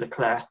shouldn't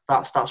declare.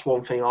 That's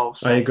one thing I'll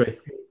say. I agree.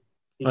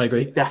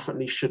 He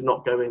definitely should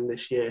not go in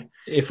this year.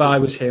 If I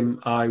was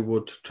him, I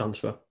would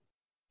transfer.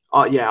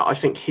 I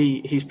think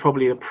he's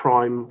probably a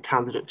prime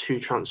candidate to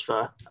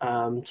transfer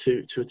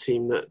to a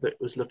team that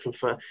was looking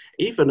for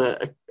even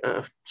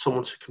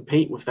someone to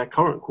compete with their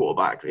current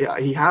quarterback. Yeah,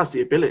 he has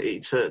the ability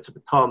to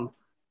become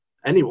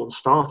anyone's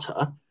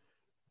starter.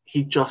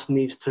 He just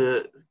needs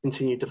to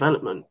continue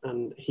development,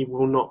 and he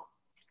will not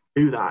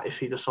do that if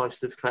he decides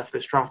to declare for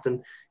this draft.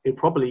 And he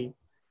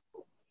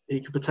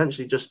could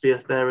potentially just be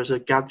there as a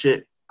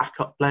gadget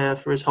backup player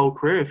for his whole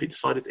career if he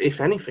decided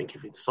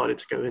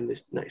to go in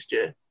this next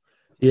year.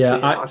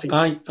 Yeah, so,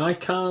 I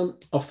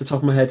can't, off the top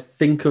of my head,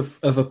 think of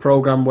a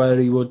program where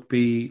he would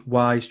be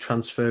wise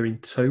transferring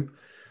to.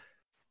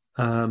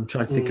 Trying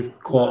to think of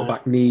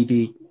quarterback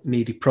needy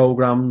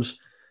programs.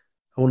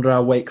 I wonder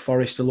how Wake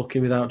Forest are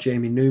looking without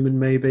Jamie Newman,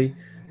 maybe.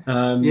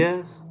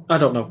 I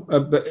don't know.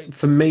 But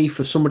for me,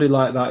 for somebody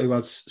like that who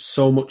has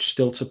so much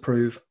still to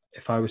prove,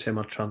 if I was him,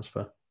 I'd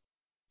transfer.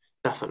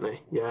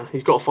 Definitely, yeah.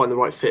 He's got to find the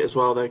right fit as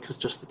well, though, because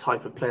just the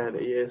type of player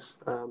that he is.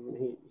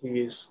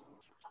 He is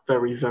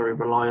very, very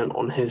reliant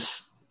on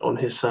his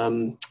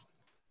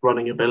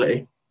running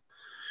ability.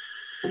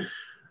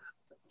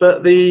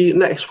 But the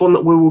next one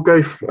that we will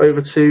go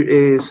over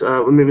to is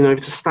we're moving over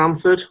to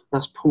Stanford.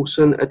 That's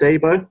Paulson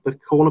Adebo, the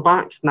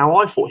cornerback. Now,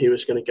 I thought he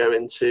was going to go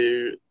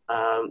into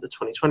the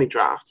 2020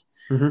 draft.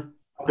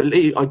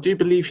 Mm-hmm. I do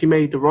believe he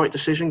made the right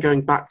decision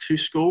going back to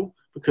school,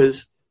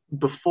 because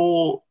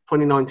before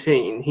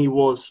 2019, he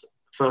was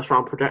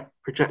first-round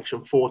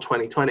projection for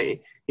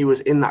 2020. He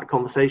was in that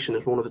conversation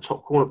as one of the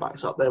top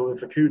cornerbacks up there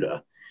with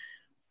Okudah.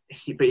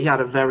 But he had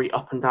a very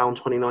up-and-down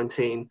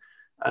 2019,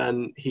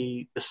 and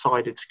he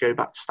decided to go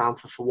back to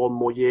Stanford for one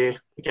more year.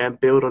 Again,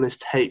 build on his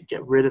tape,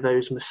 get rid of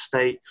those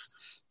mistakes.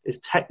 His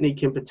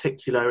technique in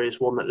particular is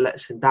one that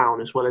lets him down,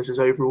 as well as his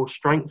overall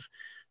strength.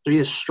 So he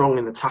is strong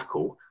in the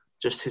tackle,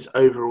 just his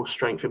overall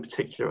strength in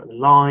particular at the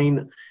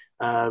line.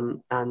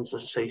 And as I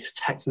say, his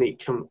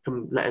technique can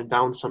let him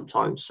down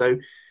sometimes. So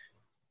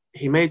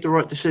he made the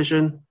right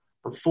decision.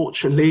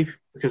 Unfortunately,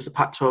 because the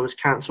Pac-12 is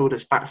cancelled,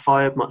 it's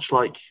backfired, much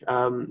like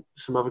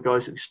some other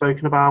guys that we've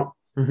spoken about.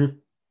 Mm-hmm.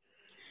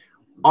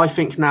 I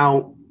think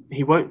now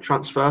he won't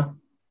transfer.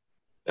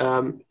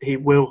 He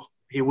will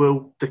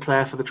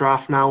declare for the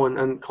draft now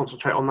and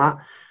concentrate on that.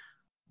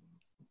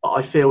 But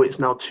I feel it's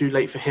now too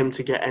late for him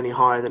to get any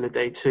higher than a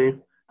day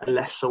 2,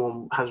 unless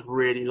someone has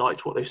really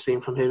liked what they've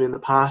seen from him in the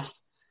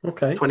past.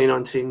 Okay.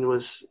 2019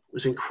 was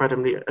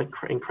incredibly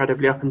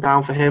up and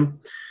down for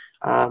him.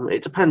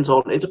 It depends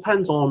on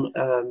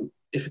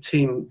if a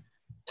team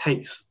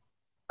takes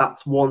that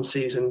one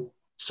season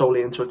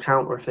solely into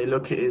account, or if they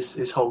look at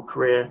his whole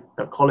career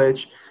at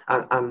college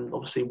and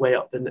obviously weigh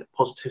up the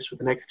positives with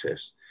the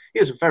negatives. He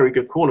is a very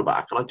good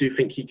cornerback, and I do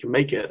think he can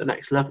make it at the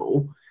next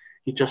level.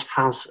 He just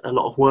has a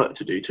lot of work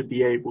to do to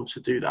be able to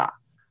do that.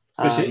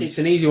 It's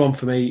an easy one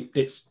for me.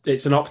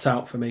 It's an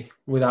opt-out for me,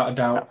 without a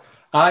doubt. Yeah.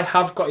 I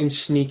have got him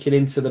sneaking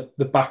into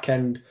the back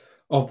end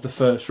of the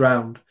first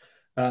round.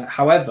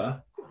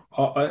 However,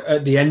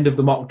 at the end of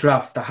the mock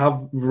draft, I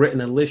have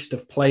written a list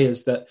of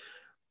players that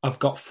I've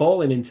got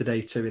falling into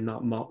day 2 in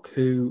that mock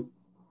who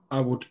I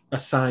would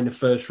assign a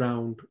first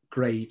round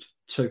grade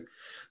to.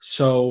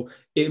 So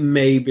it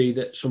may be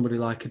that somebody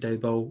like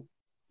Adebo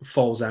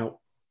falls out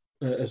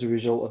as a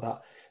result of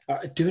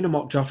that. Doing a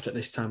mock draft at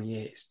this time of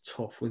year is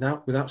tough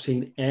without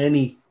seeing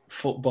any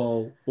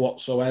football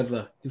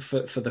whatsoever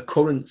for the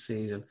current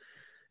season.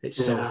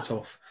 It's so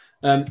tough.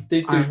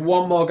 There's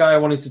one more guy I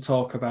wanted to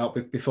talk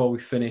about before we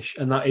finish,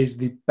 and that is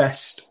the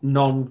best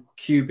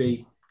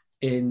non-QB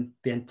in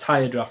the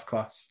entire draft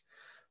class,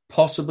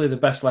 possibly the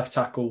best left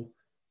tackle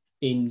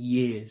in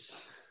years,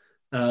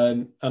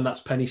 and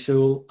that's Penei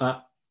Sewell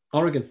at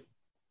Oregon.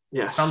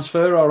 Yes.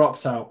 Transfer or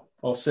opt out,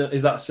 or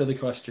is that a silly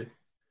question?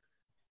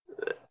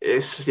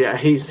 He's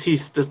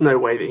there's no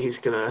way that he's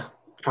gonna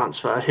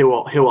transfer. He'll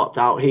opt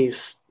out.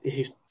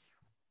 It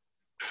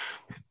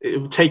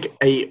would take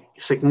a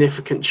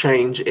significant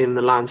change in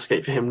the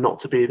landscape for him not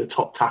to be the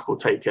top tackle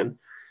taken.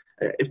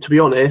 To be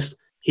honest,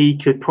 he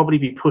could probably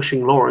be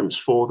pushing Lawrence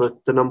for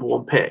the number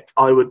 1 pick.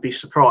 I would be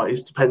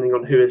surprised, depending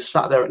on who is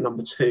sat there at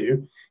number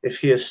 2, if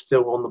he is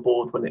still on the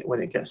board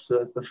when it gets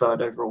to the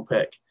 3rd overall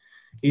pick.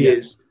 He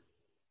is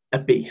a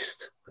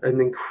beast,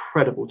 an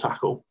incredible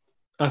tackle.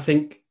 I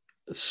think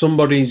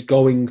somebody's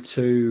going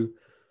to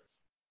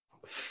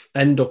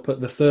end up at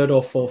the 3rd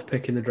or 4th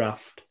pick in the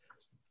draft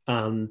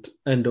and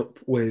end up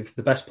with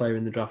the best player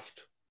in the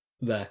draft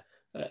there.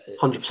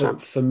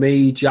 100%. For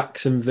me,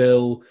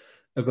 Jacksonville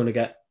are going to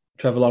get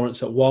Trevor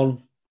Lawrence at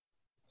 1.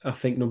 I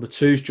think number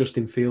 2 is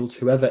Justin Fields.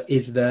 Whoever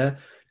is there,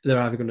 they're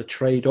either going to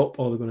trade up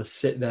or they're going to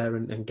sit there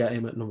and get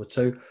him at number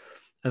 2.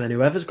 And then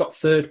whoever's got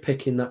 3rd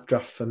pick in that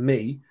draft for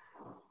me,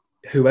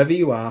 whoever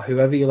you are,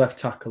 whoever your left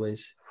tackle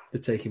is, they're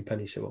taking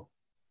Penei Sewell.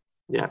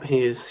 Yeah, he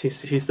is.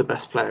 He's the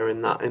best player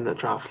in that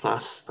draft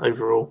class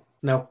overall.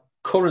 Now,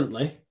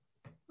 currently,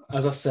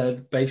 as I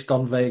said, based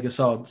on Vegas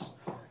odds,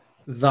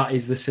 that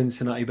is the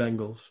Cincinnati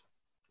Bengals.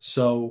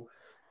 So,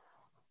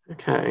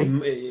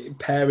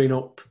 pairing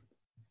up,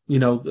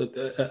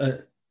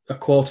 a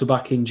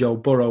quarterback in Joe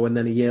Burrow and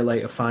then a year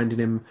later finding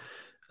him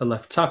a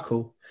left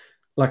tackle.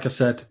 Like I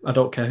said, I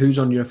don't care who's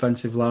on your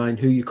offensive line,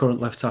 who your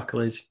current left tackle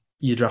is,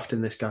 you're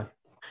drafting this guy.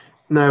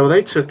 No,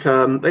 they took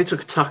a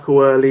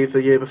tackle early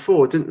the year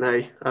before, didn't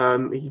they?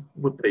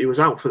 He was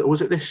out for.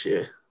 Was it this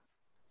year?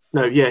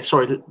 No, yeah,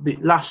 sorry, the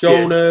last year.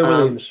 Jonah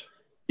Williams.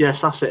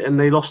 Yes, that's it, and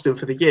they lost him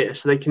for the year,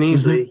 so they can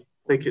easily.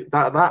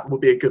 That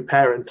would be a good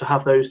pairing to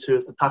have those two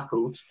as the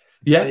tackles.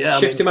 Yeah,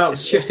 shift him out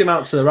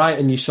to the right,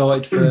 and you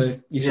sorted for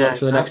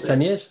the next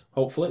 10 years,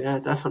 hopefully. Yeah,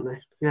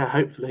 definitely. Yeah,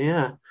 hopefully.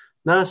 Yeah,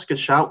 no, that's a good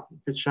shout.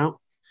 Good shout.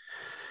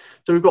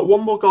 So we've got one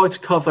more guy to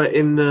cover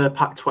in the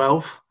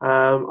Pac-12.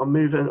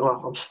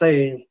 I'm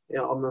staying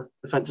on the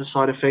defensive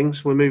side of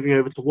things. We're moving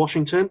over to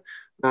Washington.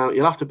 Now,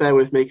 you'll have to bear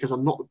with me because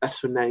I'm not the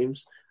best with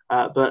names,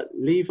 but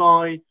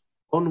Levi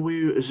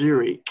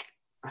Onwuzurike.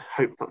 I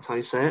hope that's how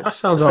you say it. That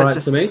sounds all right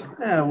to me.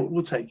 Yeah,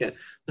 we'll take it.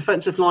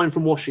 Defensive line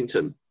from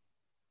Washington.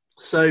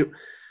 So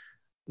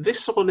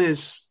This one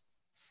is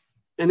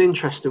an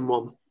interesting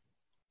one.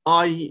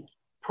 I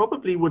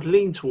probably would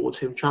lean towards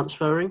him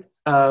transferring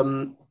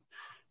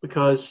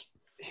because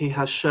he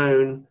has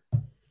shown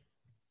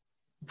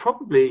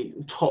probably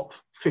top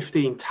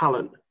 15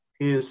 talent.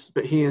 He's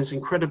an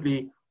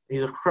incredibly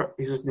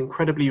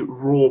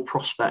raw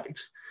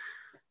prospect.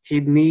 He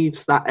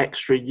needs that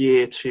extra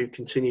year to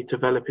continue to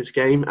develop his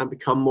game and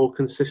become more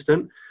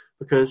consistent,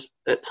 because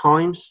at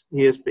times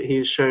he has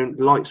shown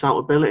lights out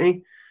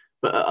ability,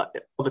 but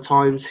at other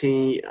times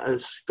he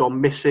has gone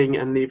missing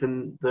and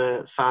leaving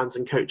the fans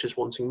and coaches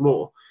wanting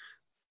more.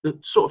 The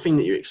sort of thing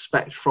that you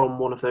expect from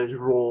one of those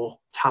raw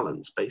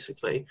talents,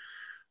 basically.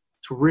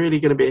 It's really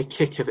going to be a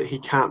kicker that he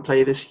can't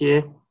play this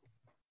year.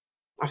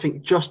 I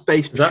think just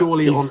based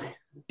purely on...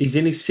 He's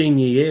in his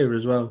senior year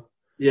as well.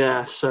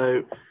 Yeah,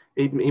 so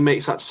he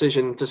makes that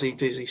decision. Does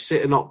he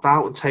sit and opt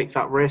out and take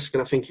that risk?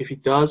 And I think if he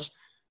does,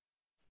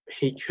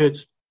 he could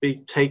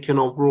be taken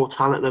on raw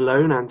talent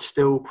alone and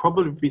still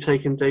probably be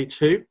taken day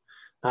two.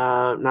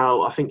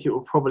 Now, I think it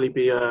will probably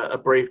be a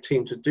brave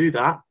team to do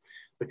that,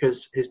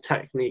 because his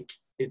technique,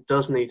 it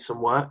does need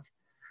some work.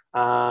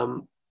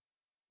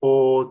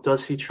 Or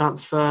does he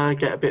transfer,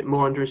 get a bit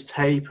more under his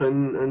tape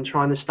and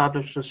try and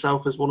establish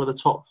himself as one of the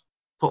top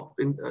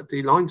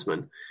D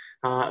linesmen,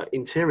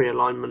 interior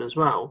linemen as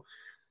well?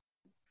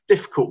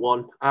 Difficult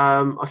one.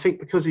 I think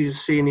because he's a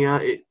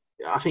senior,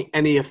 I think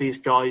any of these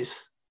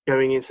guys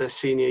going into their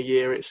senior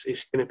year, it's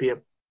going to be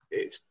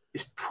it's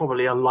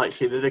probably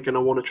unlikely that they're going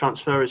to want to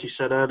transfer, as you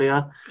said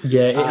earlier.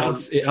 Yeah,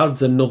 it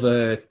adds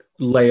another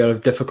layer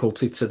of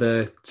difficulty to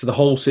the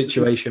whole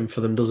situation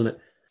for them, doesn't it?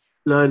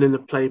 Learning the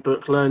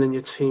playbook, learning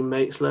your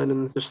teammates,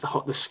 learning just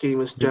the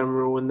scheme as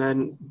general, and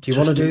then... Do you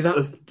want to do that?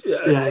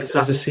 Yeah, exactly.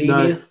 As a senior?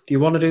 No. Do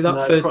you want to do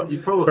that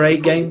for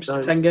 8 games,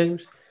 10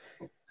 games?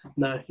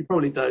 No, you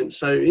probably don't.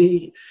 So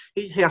he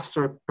has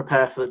to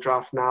prepare for the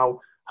draft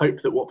now,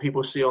 hope that what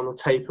people see on the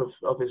tape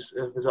of his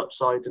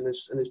upside and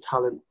his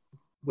talent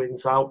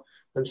wins out,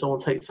 and someone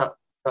takes that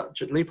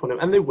leap on him.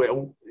 And they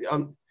will.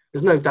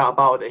 There's no doubt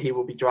about it that he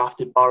will be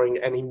drafted, barring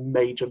any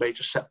major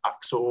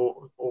setbacks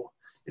or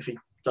if he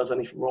does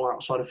anything wrong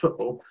outside of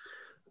football.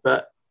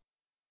 But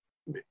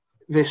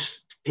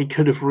he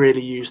could have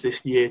really used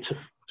this year to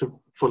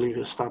fully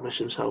establish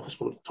himself as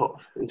one of the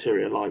top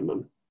interior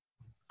linemen.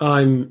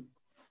 I'm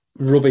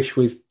rubbish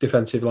with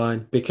defensive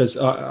line, because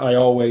I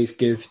always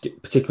give,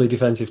 particularly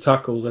defensive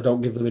tackles, I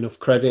don't give them enough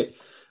credit.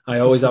 I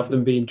always have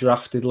them being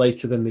drafted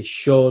later than they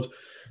should.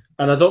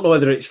 And I don't know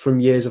whether it's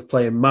from years of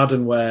playing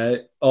Madden,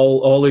 where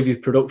all of your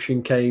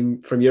production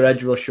came from your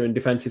edge rusher, and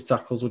defensive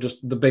tackles were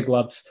just the big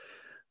lads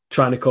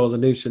trying to cause a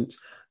nuisance.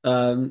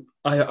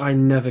 I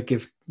never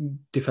give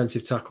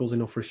defensive tackles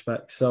enough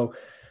respect. So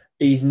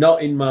he's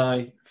not in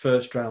my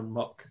first round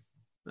mock.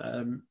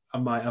 I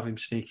might have him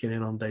sneaking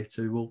in on day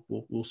 2.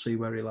 We'll see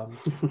where he lands.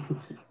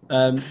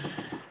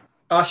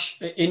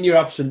 Ash, in your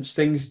absence,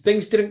 things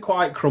didn't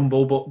quite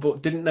crumble,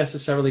 but didn't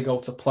necessarily go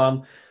to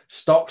plan.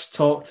 Stocks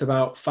talked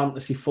about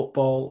fantasy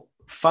football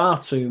far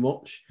too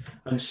much,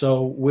 and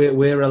so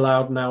we're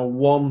allowed now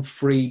one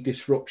free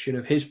disruption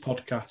of his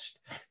podcast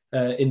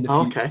in the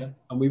future, okay.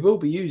 And we will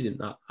be using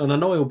that. And I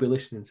know he'll be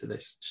listening to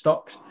this.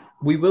 Stocks,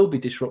 we will be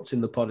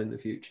disrupting the pod in the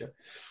future.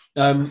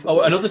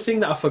 Another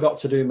thing that I forgot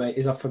to do, mate,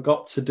 is I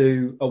forgot to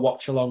do a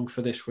watch along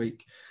for this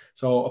week.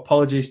 So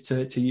apologies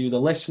to you, the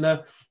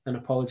listener, and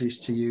apologies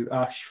to you,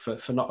 Ash,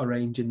 for not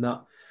arranging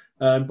that.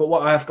 But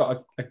what I've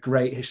got a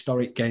great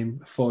historic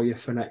game for you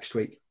for next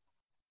week.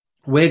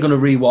 We're going to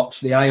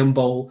rewatch the Iron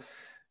Bowl,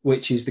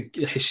 which is the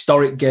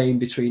historic game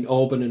between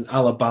Auburn and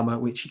Alabama,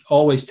 which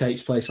always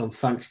takes place on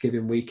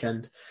Thanksgiving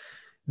weekend.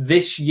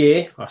 Last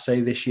year,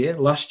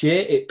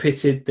 it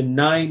pitted the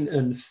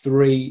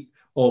 9-3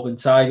 Auburn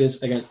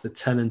Tigers against the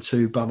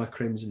 10-2 Bama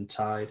Crimson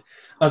Tide.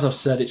 As I've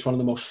said, it's one of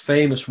the most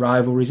famous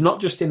rivalries,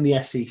 not just in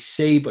the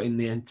SEC, but in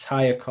the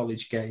entire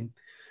college game.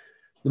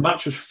 The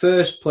match was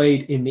first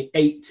played in the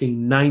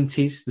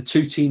 1890s. The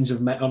two teams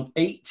have met on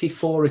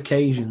 84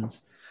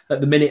 occasions.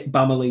 At the minute,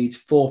 Bama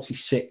leads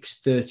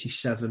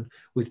 46-37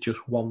 with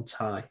just one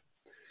tie.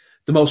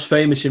 The most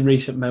famous in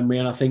recent memory,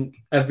 and I think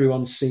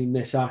everyone's seen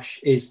this,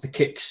 Ash, is the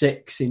kick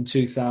 6 in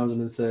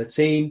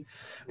 2013,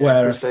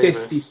 where a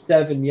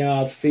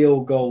 57-yard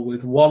field goal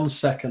with 1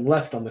 second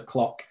left on the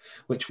clock,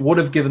 which would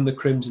have given the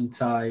Crimson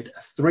Tide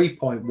a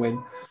 3-point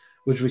win,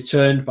 was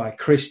returned by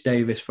Chris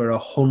Davis for a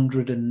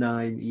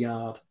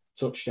 109-yard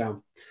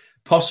touchdown.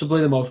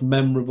 Possibly the most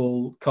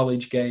memorable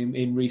college game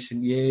in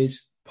recent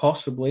years,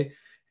 possibly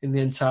in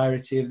the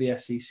entirety of the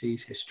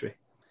SEC's history.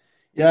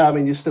 Yeah, I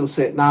mean, you still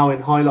see it now in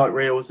highlight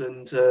reels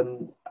and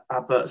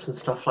adverts and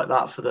stuff like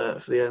that for the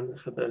SEC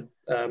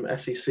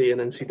and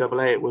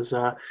NCAA. It was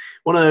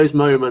one of those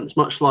moments,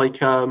 much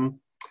like why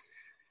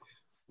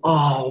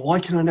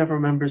can I never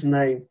remember his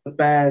name? The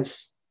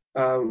Bears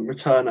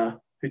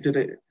returner who did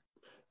it.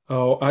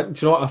 Oh, do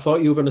you know what I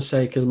thought you were going to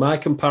say? Because my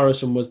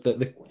comparison was that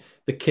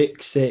the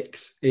kick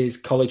 6 is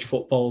college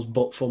football's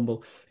butt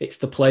fumble. It's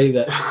the play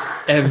that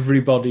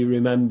everybody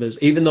remembers.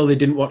 Even though they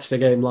didn't watch the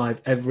game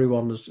live,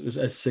 everyone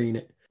has seen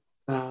it.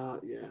 Yeah,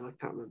 I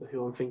can't remember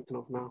who I'm thinking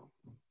of now.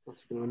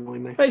 That's going to annoy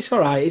me. But it's all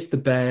right. It's the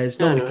Bears.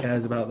 Nobody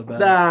cares about the Bears.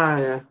 Nah,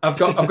 yeah. I've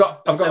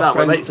got a friend.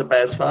 My mate's a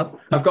Bears fan.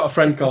 I've got a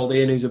friend called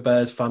Ian who's a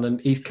Bears fan, and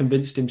he's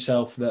convinced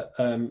himself that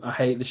I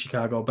hate the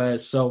Chicago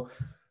Bears. So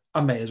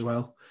I may as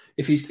well.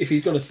 If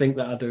he's going to think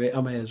that I do it,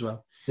 I may as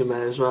well. You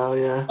may as well,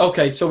 yeah.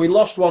 Okay, so we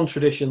lost one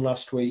tradition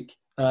last week,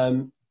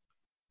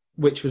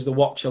 which was the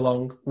watch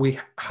along. We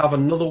have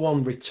another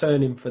one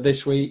returning for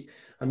this week,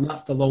 and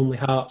that's the Lonely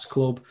Hearts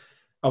Club.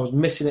 I was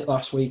missing it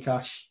last week,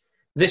 Ash.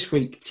 This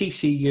week,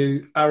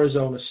 TCU,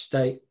 Arizona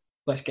State.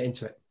 Let's get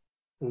into it.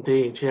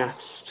 Indeed,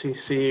 yes.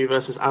 TCU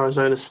versus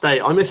Arizona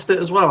State. I missed it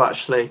as well,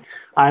 actually.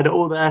 I had it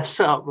all there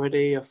set up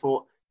ready. I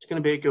thought it's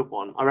going to be a good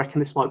one. I reckon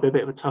this might be a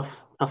bit of a tough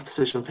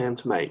decision for him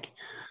to make.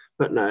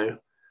 But no,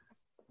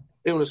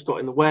 illness got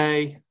in the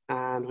way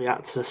and we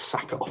had to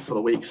sack it off for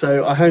the week.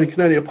 So I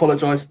can only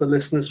apologise to the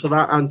listeners for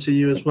that and to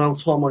you as well,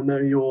 Tom. I know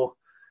you're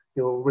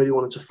really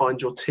wanting to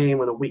find your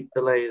team, and a week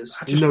delay is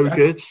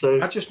good.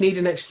 So I just need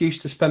an excuse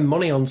to spend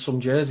money on some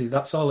jerseys.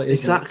 That's all it is.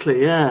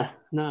 Exactly, yeah.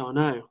 No, I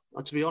know.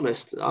 To be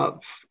honest,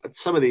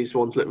 some of these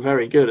ones look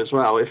very good as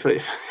well. If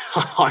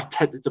I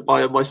tended to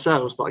buy them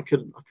myself, but I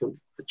couldn't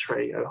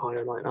betray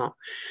Ohio like that.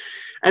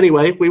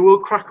 Anyway, we will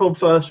crack on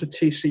first with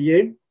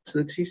TCU. So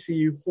the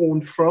TCU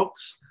Horned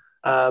Frogs,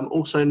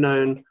 also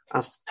known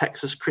as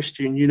Texas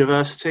Christian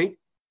University.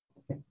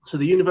 So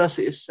the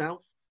university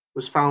itself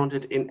was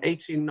founded in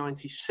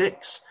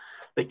 1896.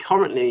 They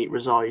currently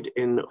reside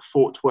in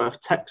Fort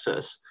Worth,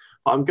 Texas.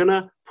 But I'm going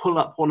to pull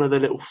up one of the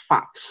little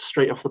facts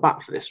straight off the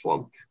bat for this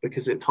one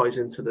because it ties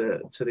into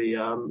the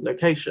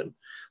location.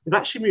 They've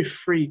actually moved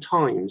 3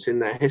 times in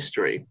their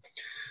history.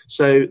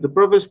 So the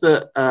brothers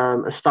that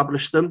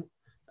established them,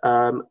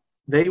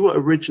 they were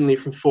originally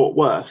from Fort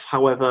Worth.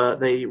 However,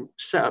 they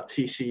set up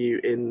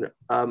TCU in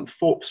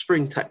Fort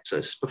Spring,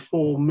 Texas,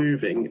 before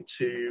moving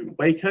to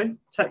Waco,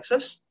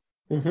 Texas.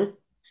 Mm-hmm.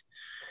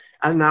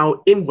 And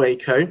now in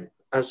Waco,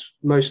 as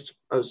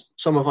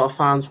some of our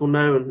fans will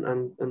know,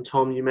 and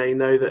Tom, you may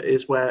know, that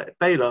is where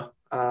Baylor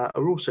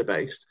are also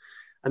based.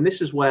 And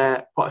this is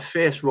where quite a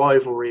fierce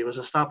rivalry was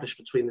established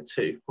between the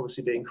two,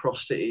 obviously being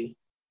cross-city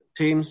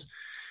teams.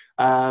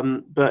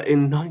 But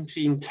in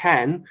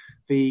 1910,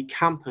 the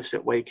campus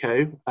at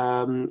Waco,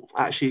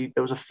 actually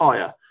there was a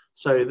fire.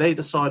 So they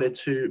decided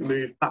to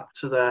move back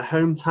to their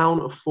hometown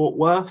of Fort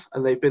Worth,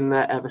 and they've been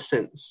there ever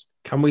since.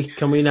 Can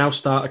we now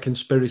start a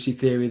conspiracy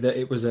theory that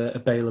it was a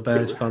Baylor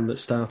Bears fan that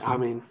started? I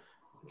mean,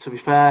 to be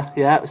fair,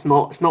 yeah, it's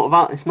not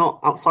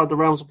outside the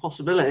realms of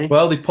possibility.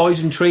 Well, they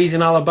poisoned trees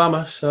in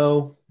Alabama,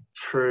 so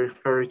true,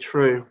 very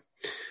true.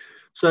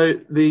 So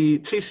the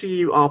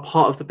TCU are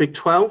part of the Big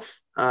 12,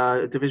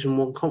 Division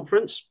I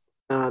conference,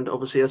 and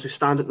obviously as we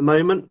stand at the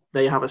moment,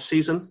 they have a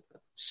season,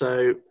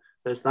 so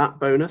there's that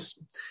bonus.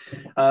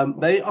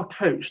 They are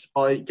coached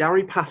by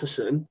Gary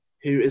Patterson,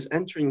 who is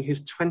entering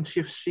his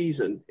 20th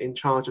season in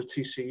charge of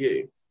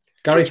TCU.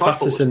 Gary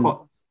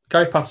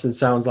Patterson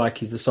sounds like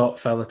he's the sort of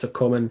fella to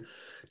come and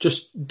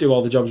just do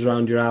all the jobs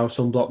around your house,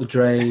 unblock the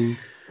drain,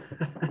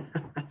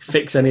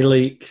 fix any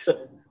leaks.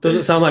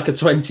 Doesn't sound like a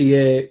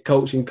 20-year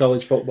coach in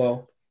college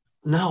football.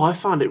 No, I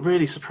found it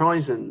really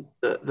surprising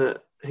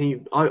that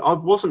I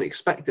wasn't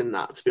expecting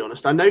that, to be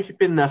honest. I know he'd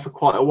been there for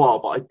quite a while,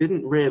 but I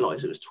didn't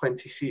realise it was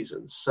 20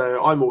 seasons.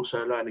 So I'm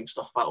also learning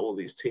stuff about all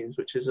these teams,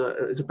 which is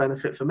a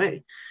benefit for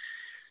me.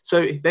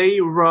 So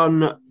they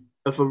run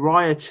a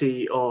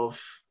variety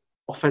of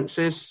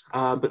offences,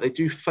 but they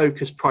do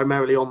focus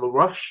primarily on the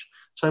rush,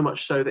 so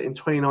much so that in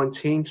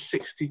 2019,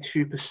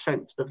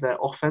 62% of their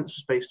offence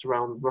was based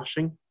around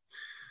rushing.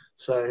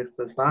 So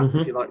there's that. Mm-hmm.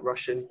 If you like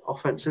rushing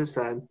offences,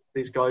 then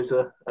these guys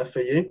are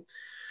for you.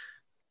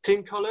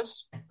 Team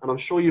colours, and I'm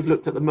sure you've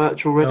looked at the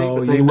merch already.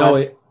 Oh, but you know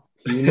it.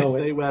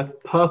 They wear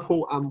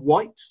purple and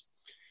white.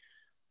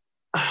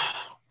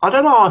 I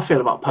don't know how I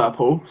feel about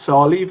purple, so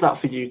I'll leave that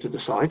for you to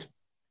decide.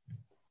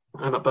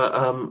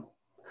 But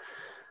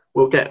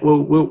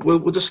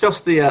we'll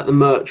discuss the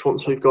merch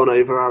once we've gone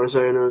over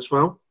Arizona as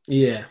well.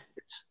 Yeah.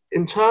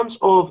 In terms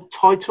of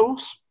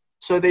titles,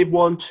 so they've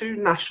won 2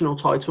 national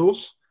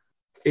titles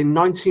in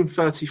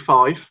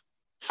 1935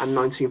 and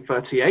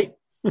 1938.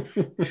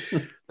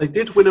 They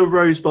did win a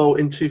Rose Bowl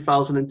in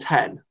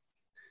 2010.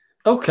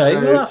 Okay,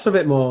 well that's a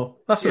bit more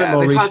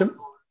recent.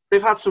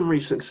 They've had some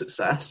recent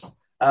success.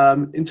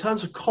 In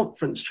terms of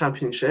conference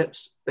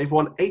championships, they've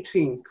won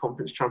 18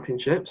 conference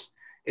championships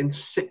in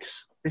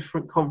 6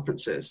 different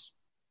conferences.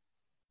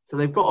 So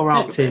they've got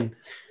around 18.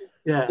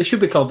 Yeah. They should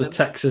be called the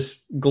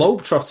Texas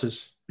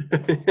Globetrotters.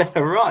 Yeah,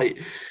 right.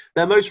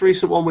 Their most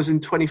recent one was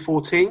in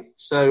 2014,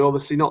 so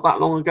obviously not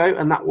that long ago,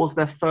 and that was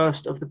their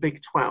first of the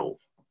Big 12.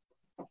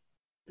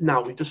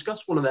 Now, we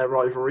discussed one of their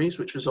rivalries,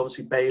 which was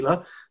obviously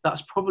Baylor.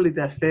 That's probably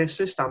their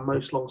fiercest and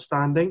most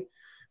long-standing.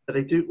 But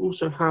they do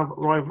also have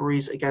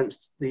rivalries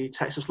against the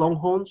Texas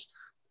Longhorns,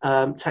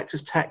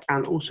 Texas Tech,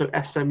 and also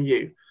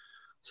SMU.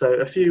 So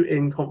a few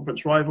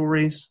in-conference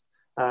rivalries,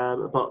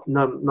 but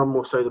none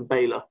more so than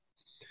Baylor.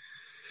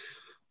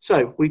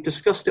 So we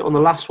discussed it on the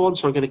last one,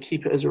 so I'm going to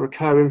keep it as a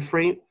recurring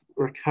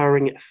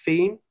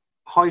theme.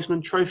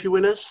 Heisman Trophy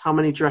winners, how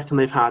many do you reckon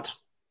they've had?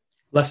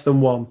 Less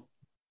than one.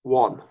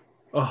 One.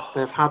 Oh.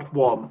 They've had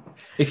one.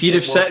 If you'd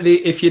have set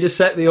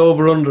the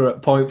over/under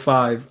at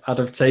 0.5, I'd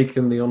have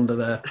taken the under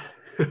there.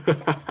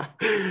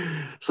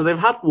 So they've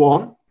had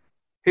one.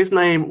 His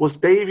name was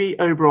Davy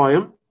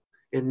O'Brien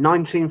in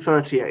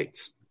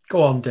 1938.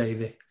 Go on,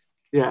 Davy.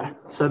 Yeah,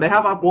 so they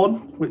have had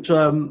one, which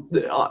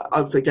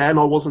again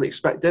I wasn't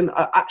expecting.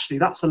 Actually,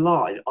 that's a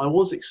lie. I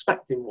was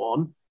expecting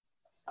one,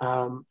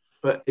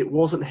 but it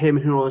wasn't him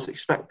who I was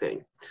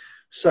expecting.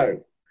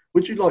 So,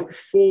 would you like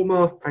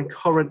former and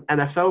current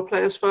NFL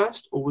players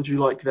first, or would you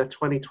like their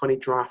 2020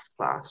 draft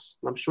class?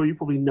 And I'm sure you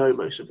probably know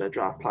most of their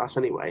draft class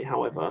anyway.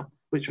 However,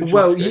 which would you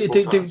like to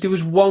go for first? There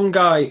was one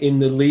guy in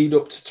the lead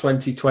up to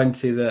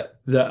 2020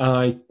 that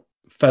I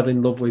fell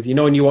in love with. You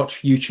know, when you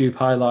watch YouTube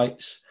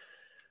highlights,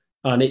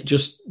 and it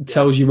just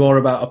tells you more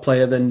about a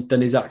player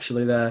than is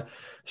actually there.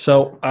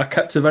 So I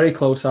kept a very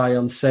close eye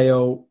on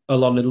Seo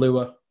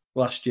Olonilua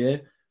last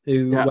year,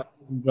 who was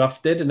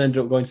drafted and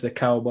ended up going to the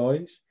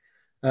Cowboys.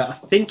 I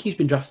think he's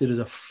been drafted as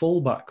a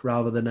fullback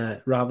rather than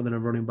a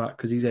running back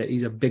because he's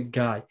a big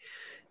guy.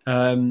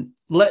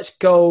 Let's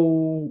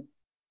go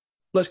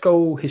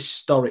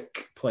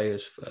historic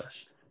players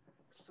first.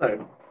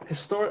 So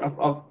historic,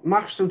 I've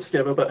mashed them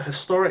together, but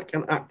historic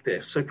and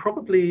active. So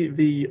probably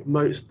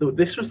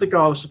this was the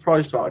guy I was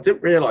surprised about. I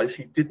didn't realise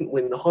he didn't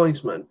win the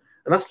Heisman, and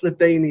that's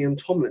LaDainian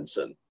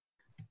Tomlinson.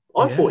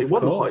 I thought he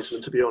won the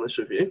Heisman, to be honest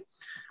with you.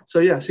 So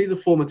yes, he's a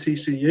former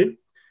TCU.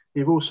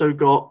 You've also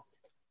got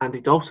Andy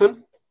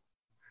Dalton,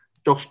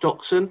 Josh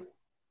Doxson,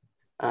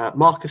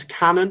 Marcus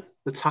Cannon,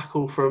 the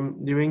tackle from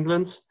New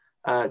England,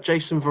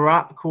 Jason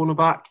Verrett, the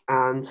cornerback,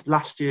 and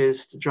last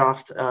year's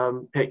draft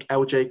pick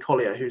LJ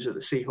Collier, who's at the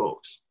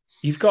Seahawks.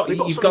 You've got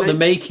the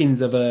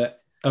makings of a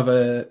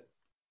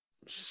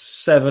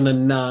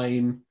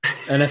 7-9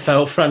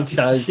 NFL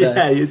franchise there.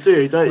 Yeah, you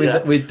do, don't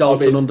you? With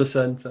Dalton under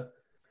centre.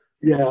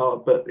 Yeah,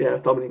 but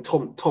I mean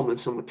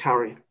Tomlinson would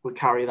carry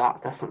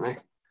that definitely.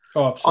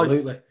 Oh,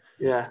 absolutely.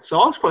 So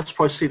I was quite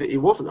surprised to see that he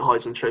wasn't a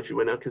Heisman Trophy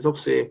winner because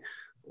obviously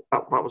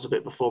that was a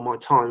bit before my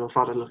time. I've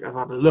had a look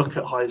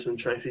at Heisman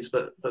trophies,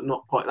 but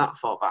not quite that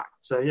far back.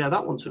 So yeah,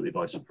 that one took me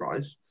by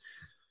surprise.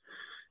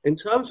 In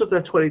terms of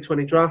their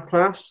 2020 draft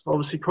class,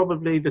 obviously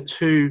probably the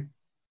two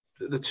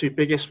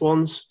biggest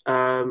ones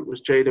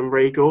was Jalen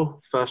Reagor,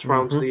 first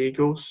round to the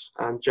Eagles,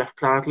 and Jeff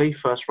Gladney,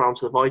 first round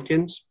to the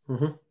Vikings.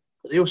 Mm-hmm.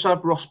 They also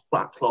had Ross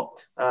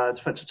Blacklock,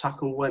 defensive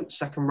tackle, went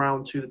second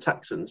round to the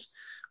Texans.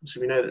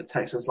 Obviously, we know that the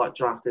Texans like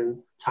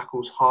drafting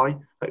tackles high.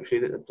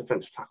 Hopefully, the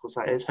defensive tackles,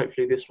 that is.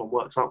 Hopefully, this one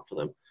works out for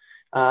them.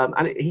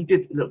 He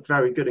did look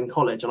very good in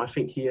college, and I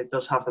think he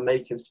does have the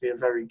makings to be a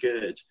very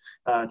good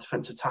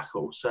defensive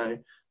tackle. So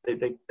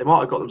they might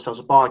have got themselves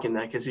a bargain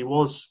there because he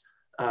was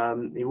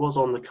on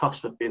the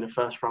cusp of being a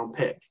first-round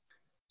pick.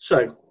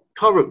 So,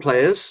 current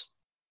players.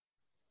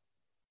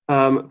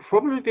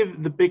 Probably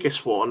the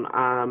biggest one,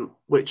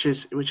 which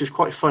is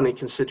quite funny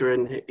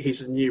considering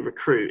he's a new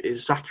recruit,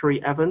 is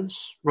Zachary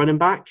Evans, running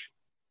back.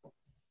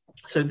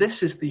 So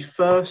this is the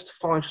first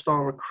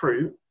 5-star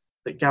recruit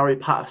that Gary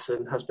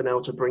Patterson has been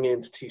able to bring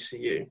into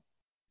TCU.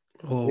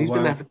 He's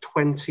been there for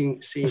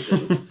 20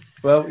 seasons.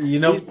 Well,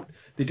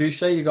 they do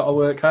say you got to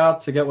work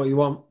hard to get what you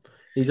want.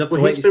 He's had to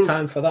wait his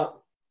time for that.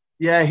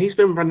 Yeah, he's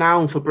been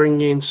renowned for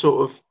bringing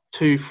sort of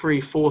 2, 3,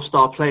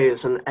 4-star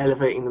players and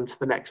elevating them to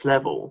the next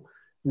level.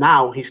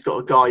 Now he's got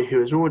a guy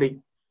who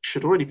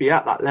should already be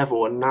at that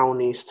level and now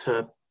needs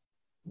to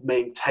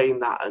maintain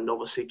that and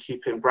obviously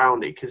keep him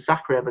grounded. Because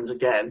Zachary Evans,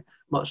 again,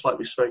 much like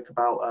we spoke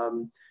about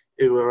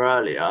Ua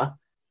earlier,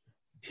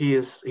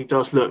 he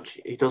does look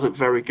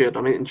very good.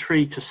 I'm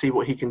intrigued to see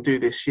what he can do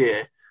this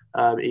year,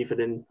 even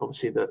in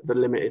obviously the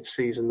limited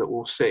season that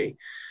we'll see.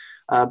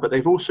 But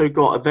they've also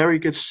got a very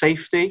good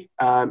safety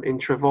in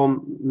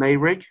Trevon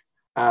Mayrig.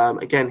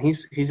 Again,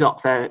 he's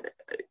up there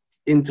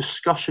in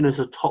discussion as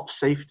a top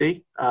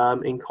safety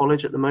in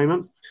college at the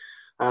moment.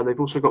 They've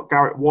also got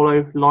Garrett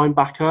Wallow,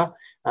 linebacker,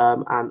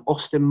 and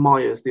Austin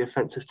Myers, the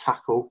offensive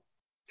tackle.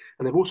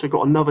 And they've also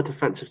got another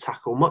defensive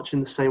tackle, much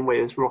in the same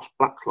way as Ross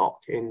Blacklock,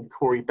 in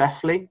Corey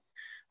Bethley,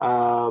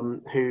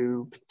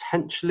 who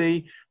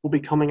potentially will be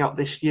coming out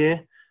this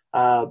year.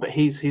 But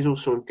he's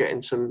also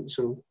getting some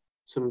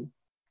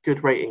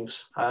good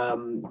ratings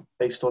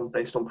based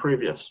on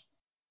previous.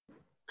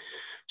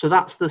 So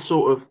that's the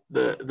sort of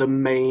the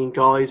main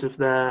guys of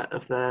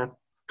their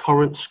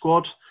current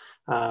squad.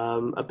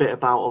 A bit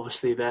about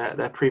obviously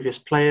their previous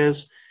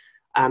players,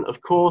 and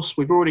of course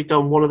we've already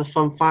done one of the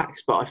fun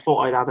facts, but I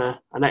thought I'd add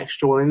an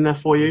extra one in there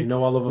for you. I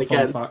love a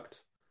fun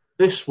fact.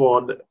 This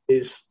one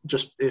is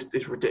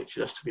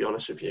ridiculous, to be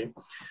honest with you.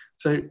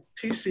 So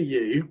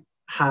TCU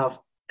have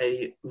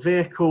a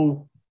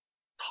vehicle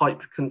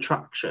type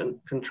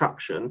contraption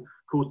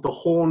called the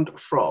Horned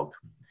Frog.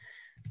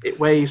 It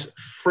weighs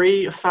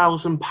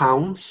 3,000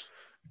 pounds.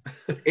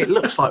 It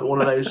looks like one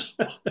of those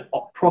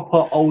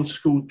proper old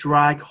school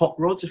drag hot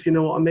rods, if you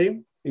know what I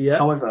mean. Yeah.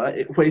 However,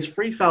 it weighs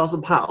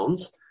 3,000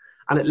 pounds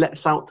and it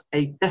lets out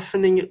a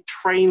deafening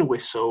train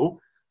whistle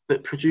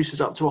that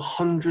produces up to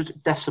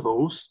 100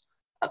 decibels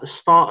at the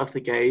start of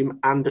the game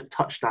and at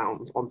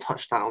touchdowns.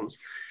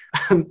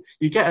 And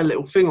you get a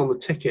little thing on the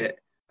ticket,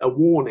 a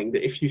warning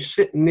that if you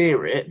sit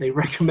near it, they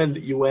recommend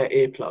that you wear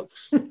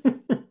earplugs.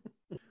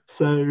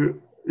 So,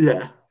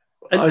 yeah.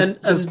 And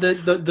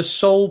the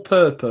sole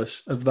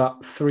purpose of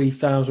that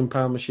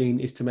 £3,000 machine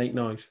is to make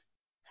noise.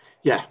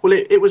 Yeah, well,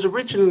 it was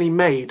originally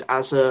made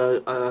as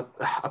a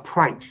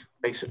prank,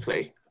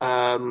 basically.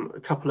 A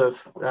couple of,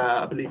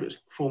 I believe it was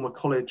former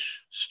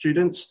college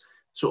students,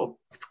 sort of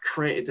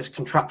created this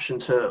contraption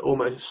to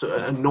almost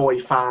annoy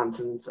fans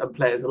and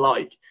players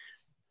alike.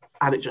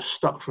 And it just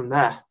stuck from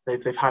there.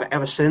 They've had it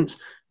ever since.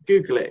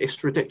 Google it.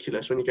 It's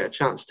ridiculous when you get a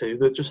chance to.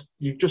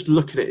 You just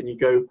look at it and you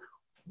go,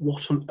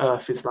 what on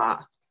earth is that?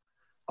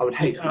 I would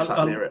hate to be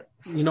sat near it.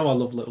 You know, I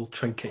love little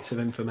trinkets of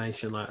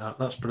information like that.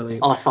 That's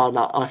brilliant. I found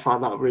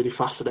that really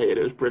fascinating.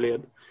 It was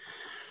brilliant.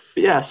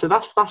 But yeah, so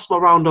that's my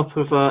roundup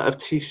of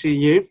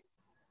TCU.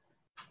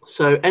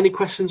 So, any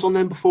questions on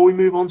them before we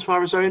move on to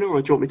Arizona,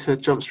 or do you want me to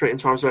jump straight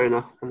into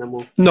Arizona and then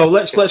we'll? No,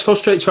 let's go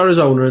straight to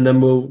Arizona and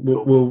then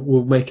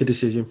we'll make a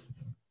decision.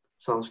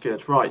 Sounds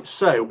good. Right.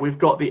 So we've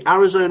got the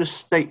Arizona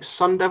State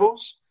Sun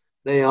Devils.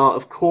 They are,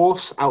 of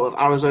course, out of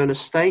Arizona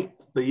State,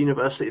 the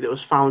university that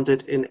was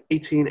founded in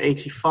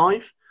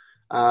 1885,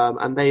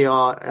 and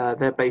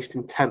they're based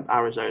in Tempe,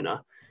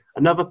 Arizona.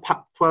 Another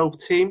Pac-12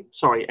 team,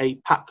 a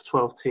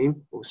Pac-12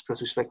 team. We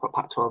spoke about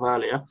Pac-12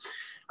 earlier.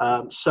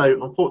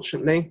 So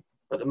unfortunately,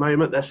 at the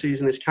moment, their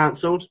season is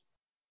cancelled,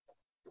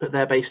 but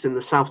they're based in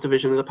the South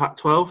Division of the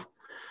Pac-12.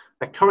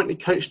 They're currently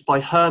coached by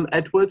Herm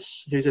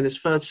Edwards, who's in his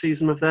third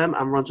season with them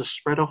and runs a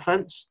spread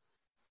offense.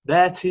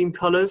 Their team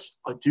colours,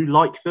 I do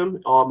like them,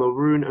 are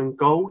maroon and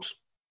gold.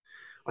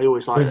 I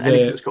always like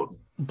anything that's got...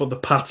 But the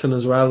pattern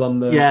as well on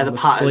the pattern.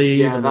 sleeve.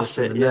 Yeah, that's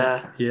it.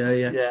 Yeah.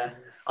 Yeah.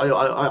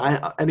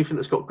 I anything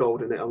that's got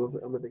gold in it,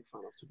 I'm a big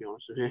fan of, to be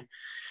honest with you.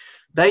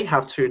 They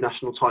have 2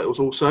 national titles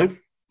also.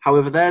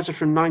 However, theirs are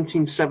from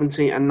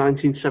 1970 and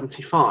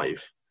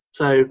 1975.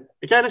 So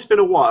again, it's been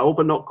a while,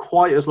 but not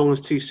quite as long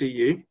as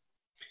TCU.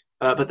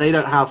 But they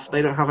don't have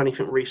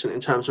anything recent in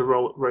terms of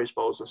Rose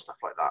Bowls and stuff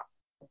like that.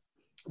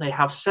 They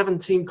have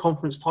 17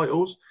 conference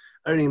titles,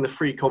 only in the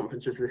 3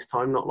 conferences this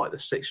time, not like the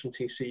 6 from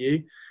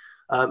TCU.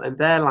 And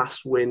their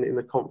last win in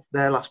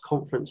their last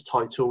conference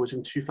title was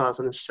in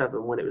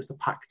 2007 when it was the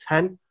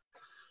Pac-10.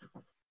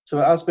 So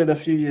it has been a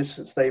few years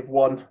since they've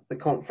won the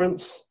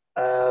conference.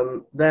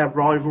 Their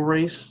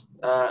rivalries,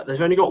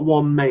 they've only got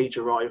one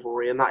major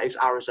rivalry, and that is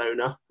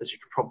Arizona, as you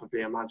can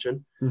probably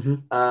imagine.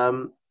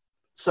 Mm-hmm.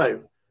 So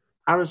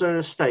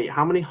Arizona State,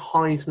 how many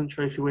Heisman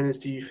Trophy winners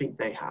do you think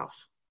they have?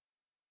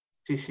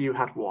 TCU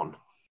had 1.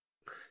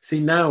 See,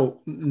 now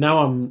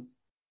I'm...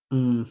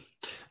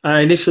 I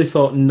initially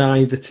thought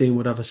neither team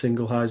would have a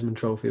single Heisman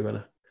Trophy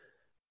winner.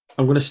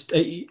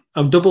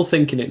 I'm double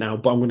thinking it now,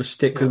 but I'm going to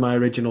stick with my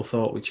original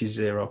thought, which is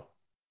 0.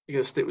 You're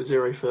going to stick with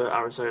 0 for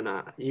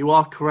Arizona. You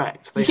are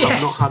correct. They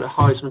have not had a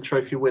Heisman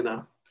Trophy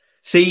winner.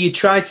 See, you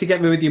tried to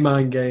get me with your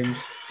mind games.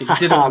 It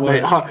didn't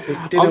work.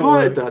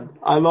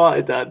 I might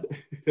have done.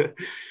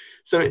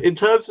 So in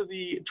terms of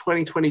the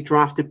 2020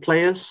 drafted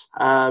players,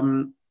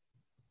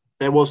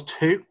 there was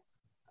 2.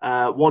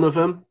 One of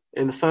them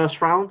in the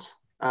first round,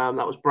 that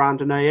was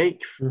Brandon Ayuk,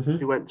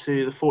 who went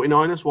to the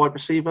 49ers, wide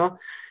receiver.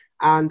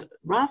 And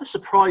rather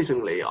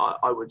surprisingly,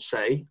 I would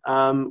say,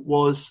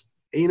 was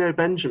Eno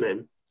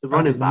Benjamin, the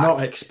running back. I did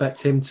not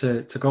expect him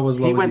to go as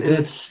low as he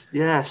did.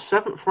 Yeah,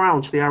 7th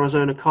round to the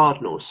Arizona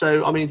Cardinals.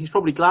 So, I mean, he's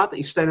probably glad that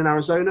he's staying in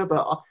Arizona,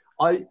 but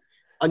I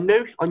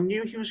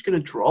knew he was going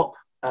to drop.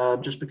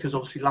 Just because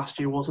obviously last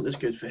year wasn't as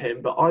good for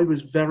him, but I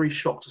was very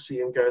shocked to see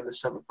him go in the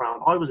 7th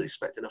round. I was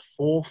expecting a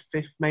 4th,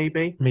 5th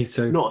maybe. Me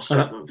too. Not a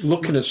 7th.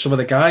 Looking at some of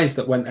the guys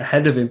that went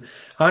ahead of him,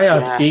 I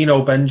had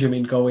Eno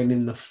Benjamin going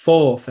in the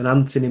 4th and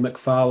Anthony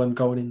McFarland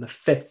going in the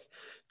 5th,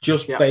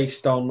 just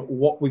based on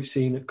what we've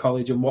seen at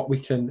college and what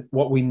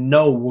we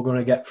know we're going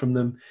to get from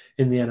them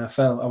in the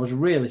NFL. I was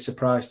really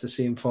surprised to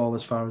see him fall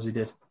as far as he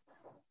did.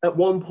 At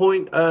one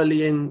point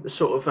early in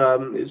sort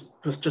of it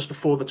was just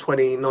before the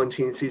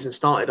 2019 season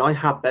started, I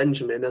had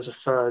Benjamin as a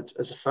third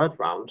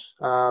round.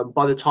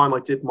 By the time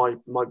I did my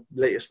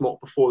latest mock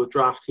before the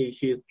draft, he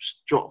had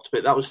just dropped a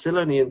bit. That was still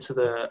only into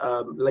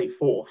the late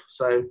 4th.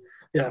 So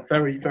yeah,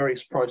 very, very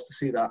surprised to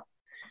see that.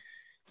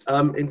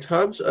 In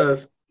terms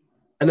of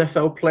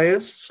NFL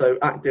players, so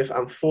active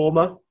and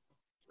former,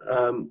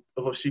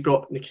 obviously you've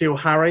got N'Keal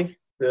Harry,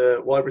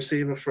 the wide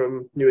receiver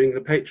from New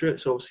England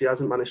Patriots. Obviously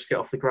hasn't managed to get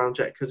off the ground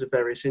yet because of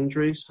various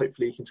injuries.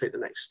 Hopefully he can take the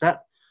next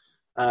step.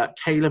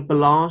 Caleb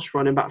Ballage,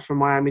 running back from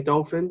Miami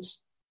Dolphins.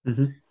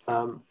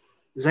 Mm-hmm.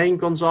 Zane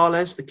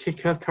Gonzalez, the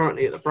kicker,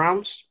 currently at the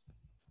Browns.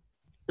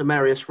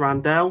 Demarius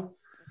Randall,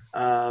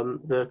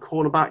 the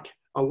cornerback.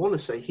 I want to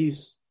say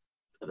he's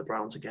at the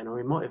Browns again, or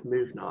he might have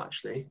moved now,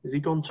 actually. Has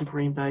he gone to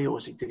Green Bay, or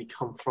did he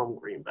come from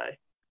Green Bay?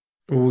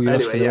 Oh, you're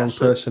asking the wrong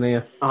person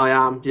here. I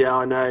am. Yeah,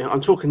 I know. I'm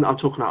talking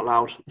out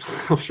loud.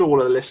 I'm sure all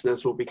of the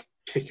listeners will be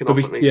kicking off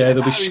at me. Yeah,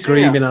 they'll be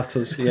screaming at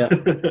us. Yeah.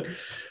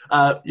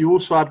 You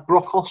also had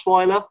Brock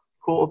Osweiler,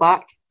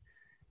 quarterback.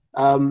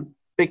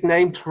 big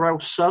name, Terrell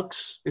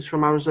Suggs, is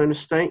from Arizona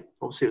State.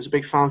 Obviously, it was a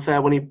big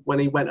fanfare when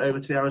he went over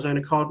to the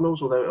Arizona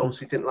Cardinals, although it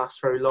obviously didn't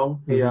last very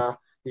long.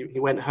 He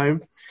went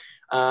home.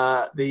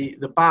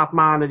 The bad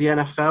man of the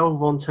NFL,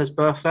 Vontaze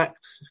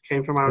Burfict,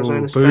 came from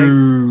Arizona State.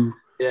 Boo.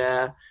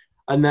 Yeah.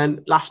 And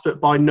then last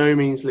but by no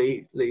means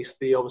least,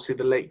 the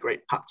late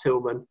great Pat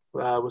Tillman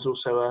was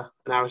also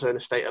an Arizona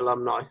State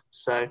alumni.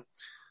 So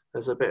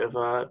there's a bit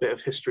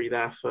of history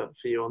there for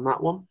you on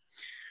that one.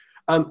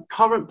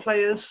 Current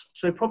players,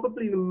 so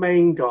probably the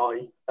main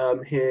guy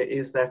here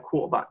is their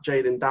quarterback,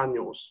 Jaden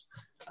Daniels,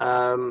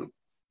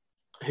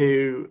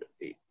 who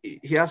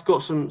he has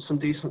got some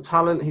decent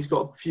talent. He's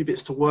got a few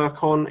bits to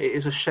work on. It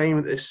is a shame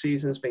that this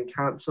season's been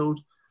cancelled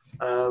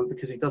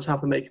because he does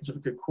have the makings of a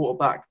good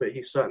quarterback, but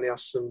he certainly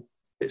has some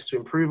bits to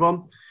improve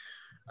on.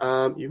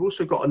 You've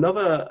also got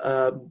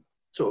another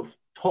sort of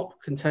top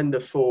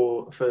contender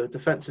for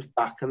defensive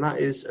back, and that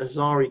is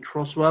Azari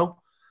Croswell.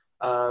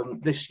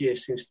 This year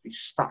seems to be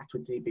stacked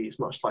with DBs,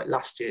 much like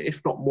last year,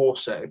 if not more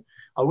so.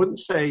 I wouldn't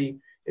say,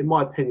 in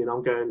my opinion,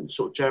 I'm going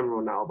sort of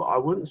general now, but I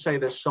wouldn't say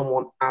there's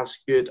someone as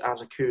good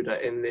as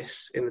Okudah in the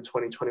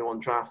 2021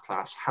 draft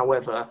class.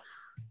 However,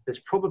 there's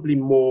probably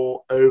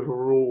more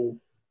overall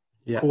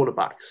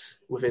cornerbacks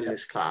within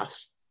this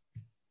class.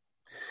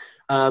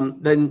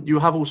 Then you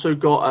have also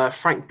got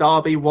Frank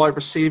Darby, wide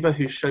receiver,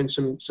 who's shown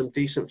some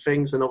decent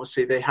things, and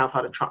obviously they have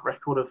had a track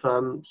record of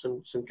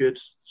some good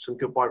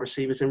wide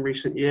receivers in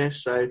recent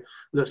years. So it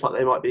looks like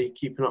they might be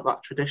keeping up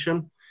that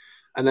tradition.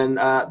 And then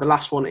the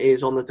last one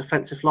is on the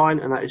defensive line,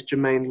 and that is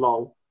Jermaine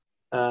Lowell,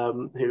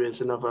 who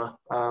is another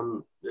a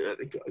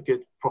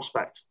good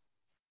prospect.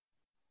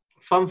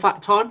 Fun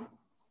fact time.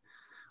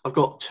 I've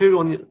got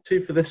two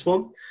for this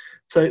one.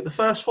 So the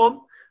first one.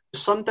 The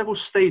Sun Devil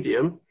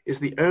Stadium is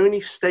the only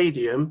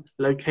stadium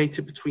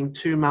located between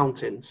two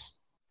mountains.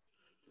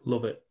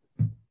 Love it.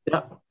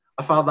 Yeah,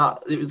 I found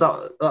that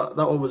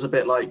that one was a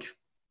bit like.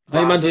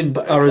 I imagined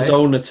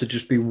Arizona to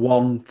just be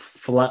one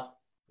flat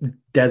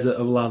desert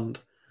of land.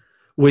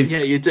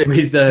 You do.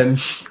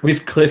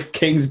 With Cliff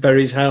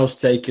Kingsbury's house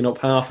taking up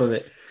half of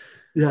it.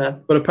 Yeah,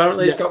 but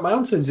apparently it's got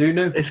mountains. Who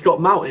knew? It's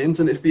got mountains,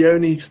 and it's the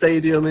only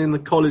stadium in the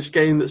college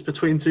game that's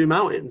between two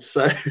mountains.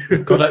 So,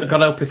 God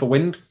help if a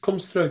wind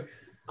comes through.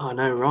 I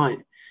know, right?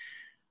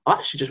 I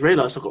actually just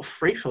realised I've got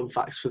 3 fun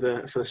facts for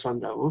the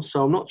Sun Devils,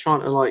 so I'm not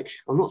trying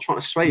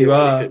to sway you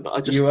or anything, but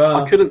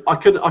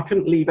I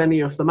couldn't leave any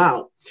of them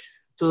out.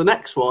 So the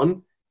next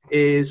one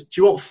is: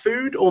 do you want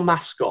food or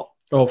mascot?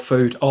 Oh,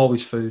 food,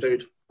 always food.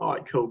 Food. All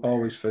right, cool.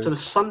 Always food. So the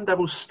Sun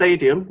Devils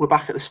Stadium, we're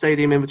back at the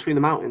stadium in between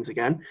the mountains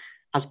again,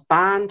 has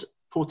banned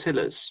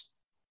tortillas.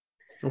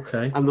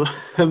 Okay. And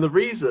the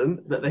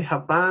reason that they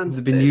have banned,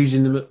 they've been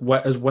using them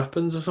as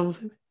weapons or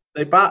something.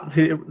 The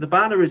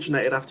ban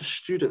originated after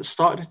students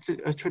started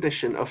a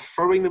tradition of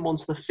throwing them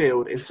onto the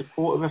field in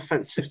support of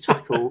offensive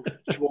tackle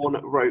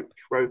Juan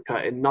Roker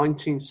in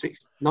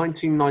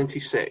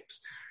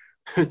 1996.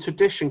 The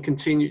tradition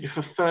continued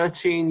for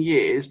 13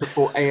 years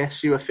before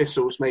ASU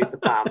officials made the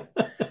ban.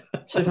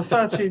 So for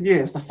 13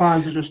 years, the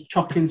fans are just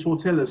chucking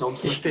tortillas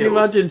onto the field. Can you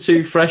imagine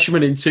 2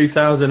 freshmen in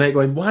 2008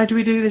 going, "Why do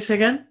we do this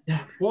again?"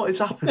 Yeah, what is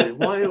happening?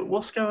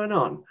 What's going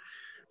on?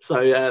 So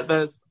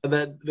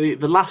the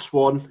last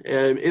one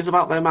is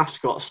about their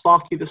mascot,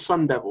 Sparky the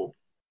Sun Devil.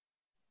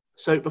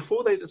 So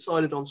before they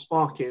decided on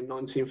Sparky in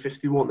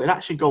 1951, they'd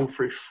actually gone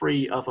through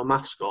 3 other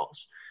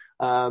mascots,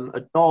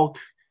 a dog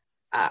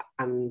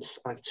and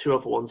 2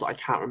 other ones that I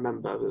can't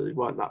remember. They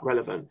weren't that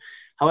relevant.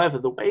 However,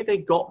 the way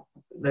they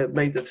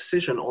made the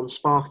decision on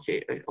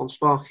Sparky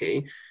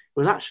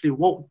was actually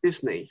Walt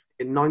Disney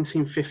in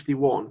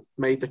 1951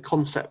 made the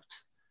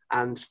concept.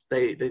 And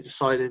they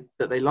decided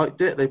that they liked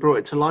it. They brought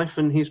it to life,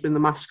 and he's been the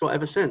mascot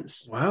ever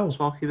since. Wow.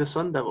 Sparky the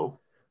Sun Devil.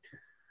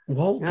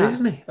 Walt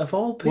Disney, of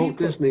all people. Walt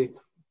Disney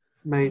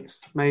made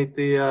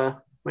the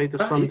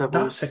Sun Devil.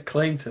 That's a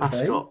claim to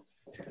mascot.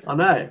 fame. I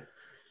know.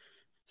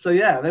 So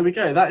yeah, there we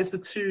go. That is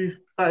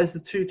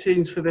the two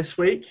teams for this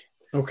week.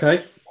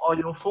 Okay. What are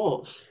your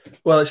thoughts?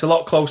 Well, it's a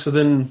lot closer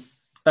than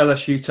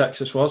LSU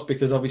Texas was,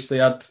 because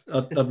obviously I'd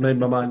made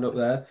my mind up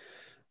there.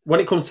 When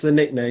it comes to the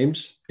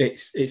nicknames,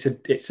 it's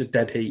a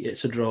dead heat.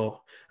 It's a draw.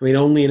 I mean,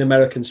 only in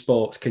American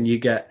sports can you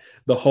get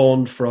the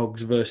Horned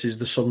Frogs versus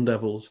the Sun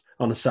Devils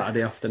on a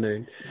Saturday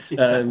afternoon.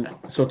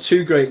 So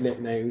 2 great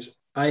nicknames.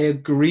 I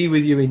agree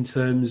with you in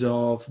terms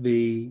of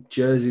the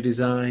jersey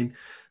design.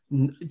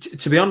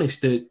 To be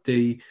honest,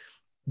 the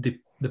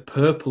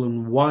purple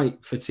and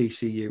white for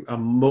TCU, I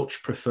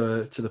much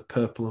prefer to the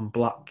purple and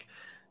black.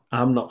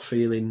 I'm not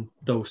feeling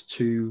those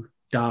 2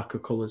 darker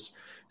colours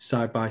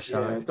side by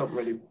side. Yeah, don't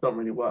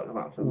really work on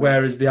that for me.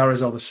 Whereas the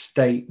Arizona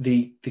State,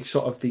 the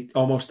sort of the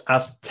almost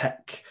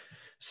Aztec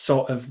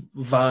sort of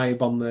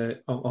vibe on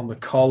the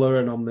collar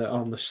and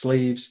on the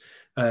sleeves,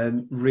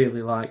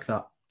 really like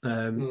that.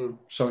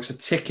 So it's a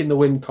tick in the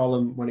win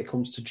column when it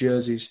comes to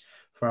jerseys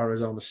for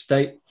Arizona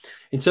State.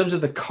 In terms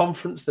of the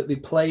conference that they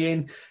play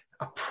in,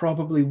 I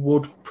probably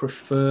would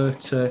prefer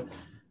to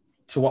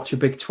watch a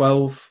Big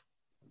 12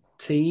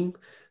 team.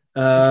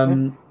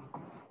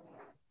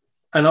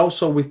 And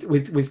also with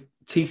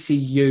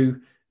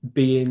TCU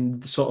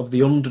being sort of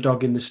the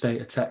underdog in the state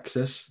of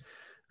Texas,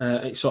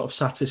 it sort of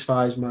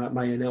satisfies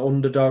my inner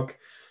underdog.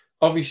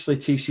 Obviously,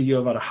 TCU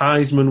have had a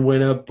Heisman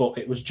winner, but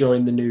it was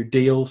during the New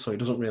Deal, so it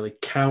doesn't really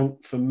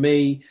count for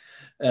me.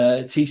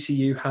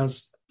 TCU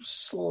has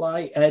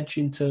slight edge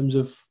in terms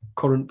of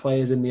current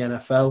players in the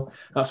NFL.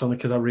 That's only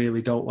because I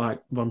really don't like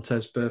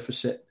Vontaze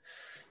Burfict.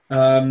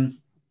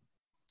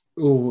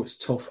 It's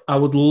tough. I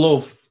would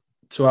love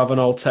to have an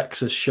all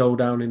Texas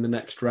showdown in the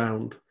next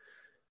round,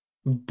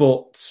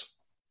 but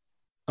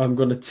I'm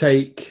going to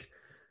take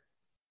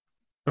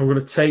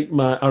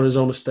my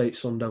Arizona State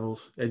Sun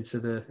Devils into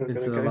the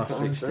last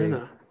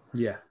 16.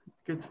 Yeah.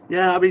 Good.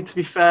 Yeah, I mean, to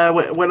be fair,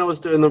 when I was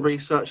doing the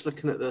research,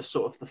 looking at the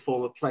sort of the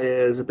former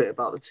players, a bit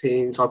about the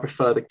teams, I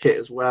prefer the kit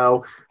as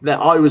well. That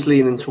I was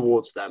leaning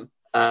towards them,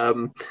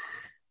 and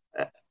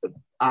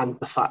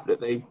the fact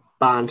that they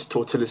banned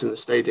tortillas in the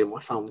stadium,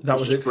 I found that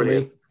was it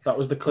brilliant. For me. That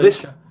was the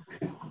clincher.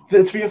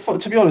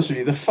 To be honest with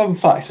you, the fun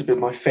facts have been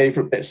my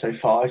favourite bit so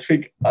far. I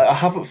think I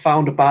haven't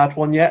found a bad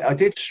one yet. I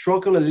did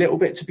struggle a little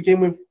bit to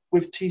begin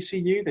with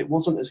TCU. It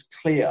wasn't as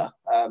clear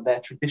their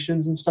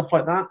traditions and stuff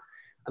like that.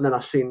 And then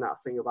I seen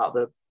that thing about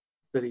the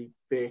Billy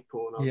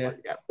Vehicle, and I was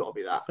like, "Yeah, got to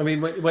be that." I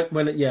mean,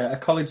 when a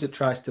college that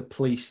tries to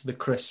police the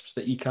crisps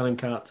that you can and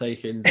can't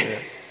take into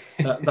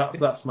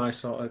that's my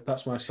sort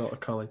of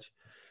college.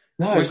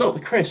 No, it's not the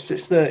crisps.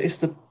 It's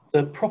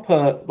the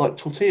proper like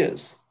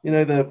tortillas. You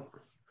know the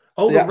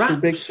wraps.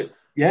 Big,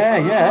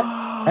 yeah.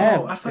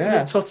 I thought you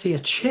meant tortilla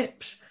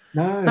chips.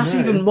 No, that's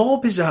even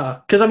more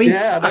bizarre. Because I mean,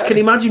 I can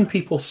imagine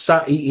people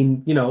sat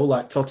eating,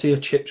 like tortilla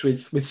chips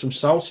with some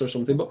salsa or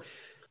something, but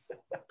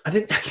I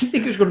didn't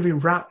think it was going to be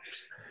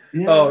wraps.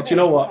 Yeah, do you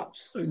know what?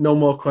 Wraps. No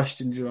more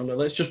questions, Your Honour.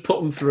 Let's just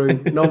put them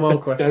through. No more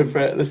questions. Go for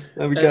it.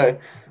 There we go.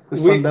 The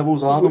Sun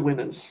Devils are the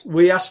winners.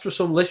 We asked for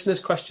some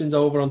listeners' questions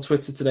over on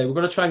Twitter today. We're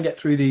going to try and get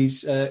through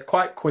these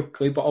quite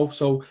quickly, but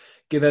also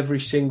give every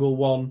single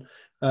one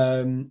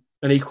an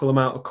equal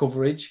amount of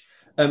coverage.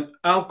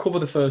 I'll cover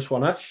the first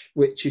one, Ash,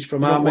 which is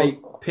from our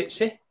mate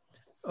Pitsy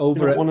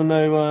over at 5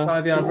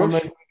 Yard Rush.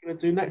 What we're going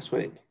to do next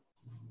week?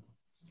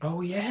 Oh,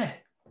 yeah.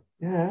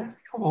 Yeah,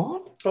 come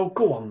on. Oh,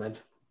 go on then.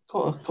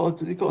 Got to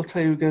tell you what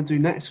we're going to do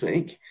next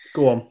week.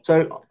 Go on.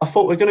 So I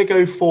thought we're going to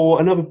go for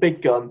another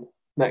big gun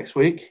next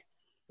week.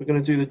 We're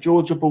going to do the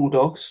Georgia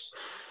Bulldogs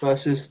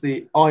versus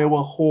the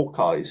Iowa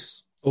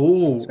Hawkeyes.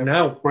 Oh, so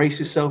now brace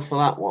yourself for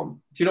that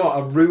one. Do you know what?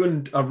 I've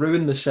ruined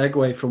the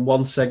segue from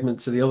one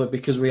segment to the other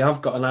because we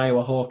have got an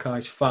Iowa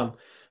Hawkeyes fan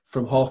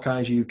from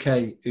Hawkeyes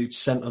UK who'd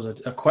sent us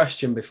a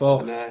question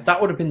before.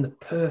 That would have been the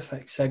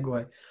perfect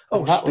segue.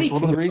 Oh, that was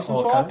one of the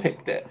reasons why I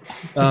picked it.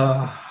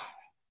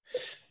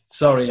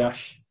 Sorry,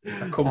 Ash.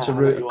 I come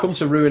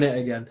to ruin it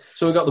again.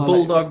 So we've got the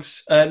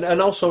Bulldogs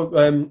and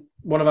also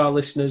one of our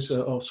listeners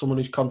or someone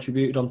who's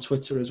contributed on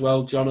Twitter as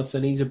well,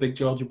 Jonathan. He's a big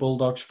Georgia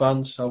Bulldogs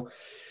fan, so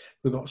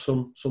we've got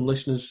some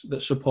listeners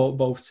that support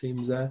both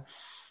teams there.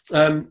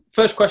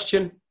 First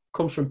question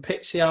comes from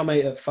Pitsy, our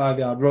mate at 5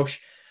 Yard Rush.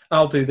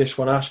 I'll do this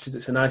one, Ash, because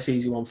it's a nice,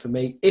 easy one for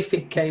me. If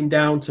it came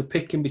down to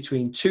picking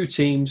between two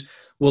teams,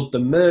 would the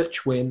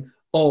merch win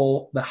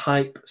or the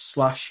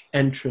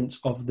hype/entrance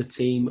of the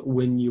team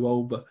win you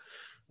over?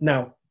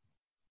 Now,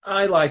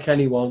 I, like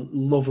anyone,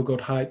 love a good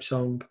hype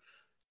song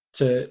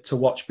to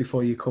watch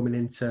before you're coming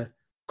into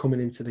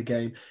the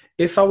game.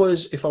 If I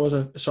was a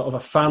sort of a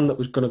fan that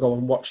was going to go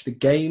and watch the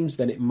games,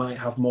 then it might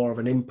have more of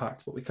an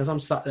impact. But because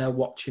I'm sat there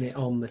watching it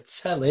on the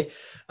telly,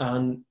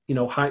 and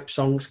hype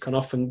songs can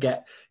often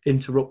get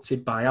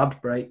interrupted by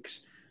ad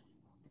breaks.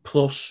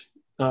 Plus,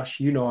 Ash,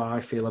 you know how I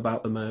feel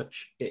about the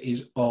merch. It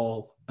is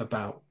all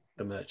about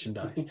the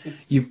merchandise.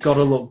 You've got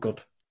to look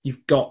good.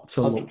 You've got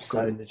to look 100%.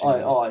 good in the gym.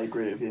 I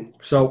agree with you.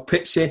 So,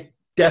 Pitsy,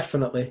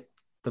 definitely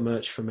the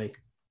merch for me.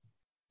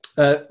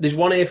 There's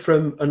one here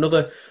from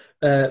another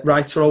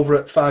writer over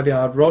at 5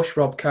 Yard Rush,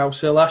 Rob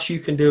Cowsill. Ash, you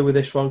can deal with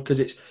this one because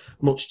it's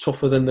much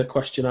tougher than the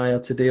question I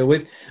had to deal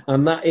with.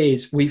 And that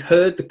is, we've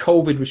heard the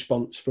COVID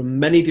response from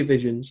many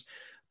divisions,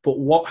 but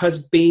what has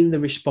been the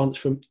response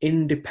from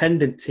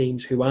independent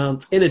teams who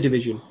aren't in a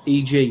division,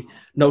 e.g.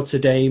 Notre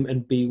Dame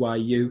and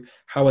BYU?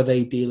 How are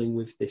they dealing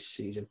with this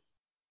season?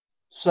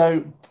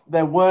 So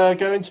there were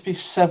going to be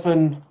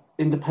 7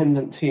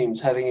 independent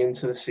teams heading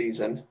into the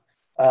season.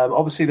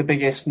 Obviously, the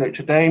biggest,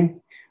 Notre Dame.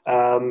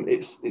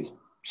 It's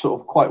sort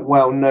of quite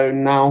well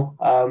known now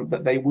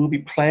that they will be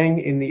playing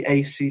in the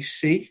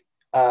ACC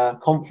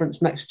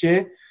conference next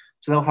year.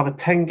 So they'll have a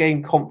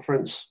 10-game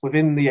conference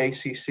within the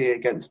ACC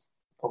against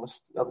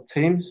other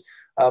teams.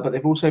 But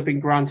they've also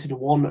been granted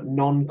one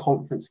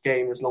non-conference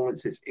game as long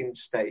as it's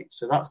in-state.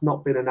 So that's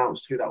not been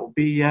announced who that will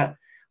be yet.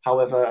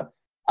 However,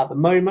 at the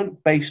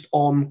moment, based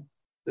on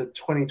the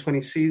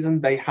 2020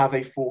 season, they have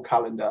a full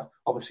calendar.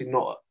 Obviously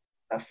not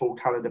a full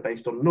calendar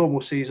based on a normal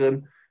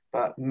season,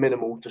 but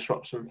minimal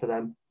disruption for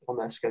them on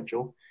their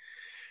schedule.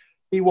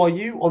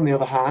 BYU, on the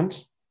other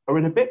hand, are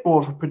in a bit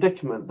more of a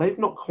predicament. They've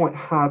not quite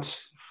had,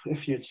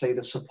 if you'd say,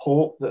 the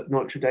support that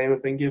Notre Dame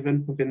have been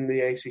given within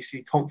the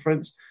ACC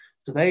conference.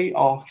 So they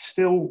are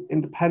still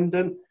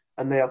independent.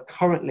 and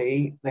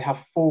they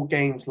have 4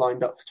 games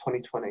lined up for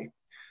 2020.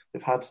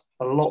 They've had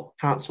a lot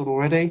cancelled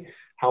already.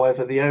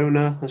 However, the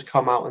owner has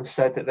come out and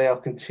said that they are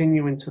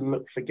continuing to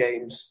look for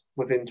games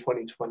within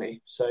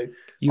 2020. So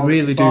you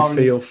really do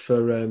feel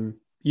for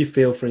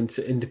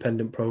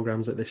independent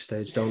programs at this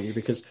stage, don't you?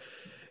 Because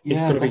it's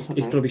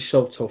going to be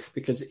so tough.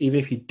 Because even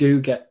if you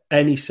do get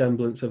any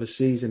semblance of a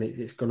season,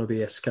 it's going to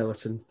be a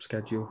skeleton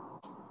schedule.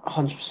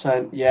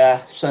 100%,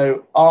 yeah.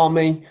 So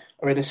Army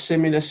are in a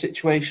similar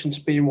situation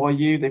to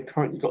BYU. They've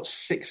currently got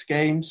 6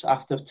 games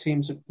after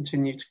teams have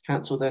continued to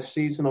cancel their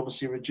season,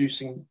 obviously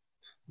reducing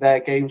their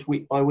games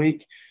week by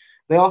week.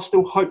 They are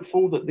still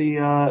hopeful that the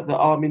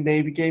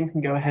Army-Navy game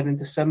can go ahead in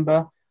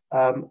December.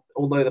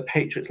 Although the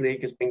Patriots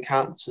League has been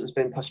cancelled, has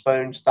been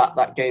postponed,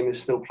 that game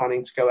is still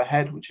planning to go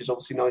ahead, which is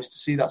obviously nice to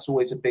see. That's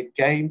always a big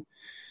game.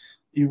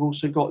 You've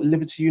also got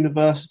Liberty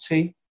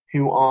University,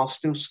 who are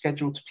still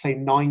scheduled to play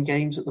 9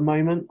 games at the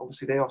moment.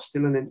 Obviously, they are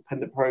still an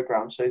independent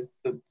program, so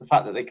the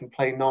fact that they can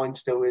play 9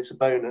 still is a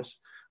bonus.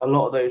 A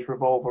lot of those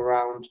revolve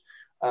around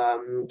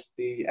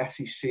the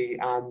SEC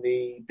and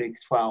the Big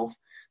 12,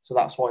 so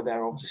that's why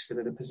they're obviously still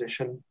in a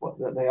position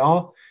that they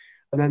are.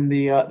 And then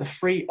the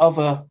 3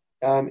 other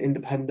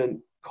independent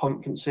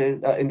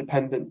conferences,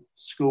 independent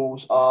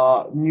schools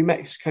are New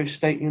Mexico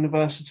State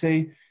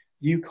University,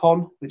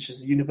 UConn, which is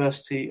the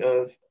University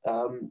of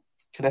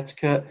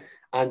Connecticut,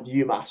 and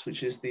UMass,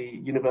 which is the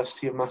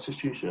University of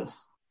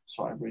Massachusetts.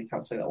 Sorry, I really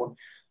can't say that one.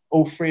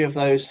 All 3 of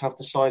those have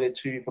decided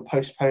to either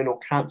postpone or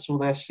cancel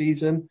their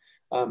season,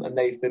 and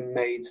they've been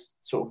made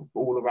sort of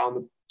all around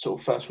the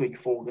sort of first week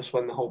of August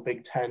when the whole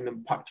Big Ten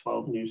and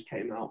Pac-12 news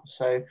came out.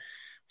 So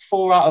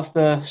 4 out of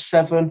the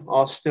 7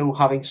 are still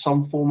having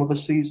some form of a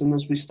season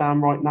as we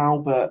stand right now,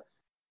 but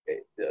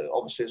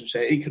obviously, as we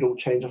say, it could all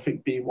change. I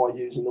think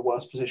BYU is in the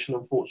worst position,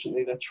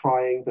 unfortunately. They're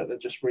trying, but they're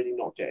just really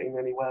not getting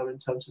anywhere in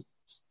terms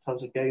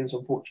of games,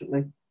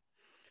 unfortunately.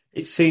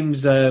 It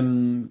seems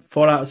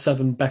 4 out of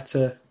 7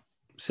 better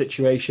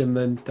situation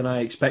than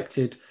I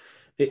expected.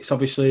 It's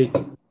obviously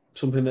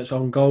something that's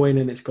ongoing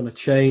and it's going to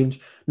change.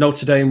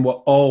 Notre Dame were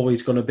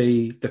always going to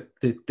be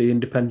the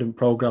independent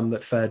program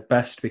that fared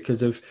best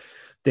because of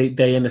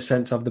they in a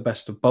sense have the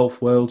best of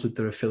both worlds with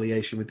their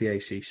affiliation with the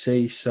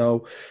ACC.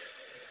 So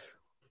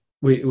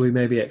we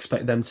maybe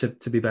expect them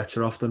to be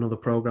better off than other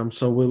programs.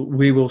 So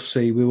we will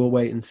see. We will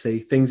wait and see.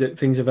 Things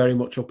are very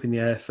much up in the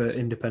air for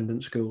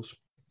independent schools.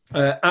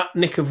 At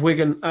Nick of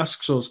Wigan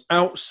asks us,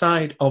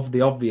 outside of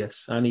the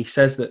obvious, and he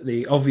says that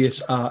the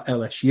obvious are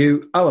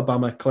LSU,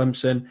 Alabama,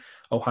 Clemson,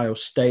 Ohio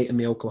State, and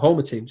the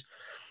Oklahoma teams.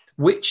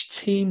 Which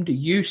team do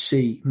you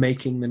see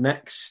making the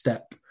next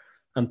step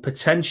and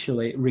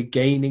potentially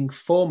regaining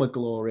former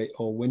glory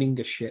or winning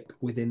a ship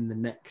within the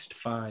next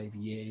 5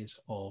 years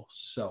or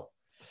so?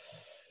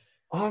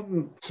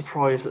 I'm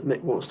surprised that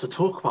Nick wants to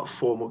talk about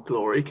former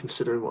glory,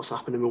 considering what's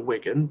happening with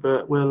Wigan.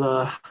 But we'll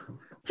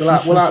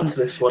answer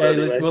this one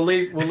anyway. We'll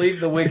leave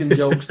the Wigan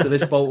jokes to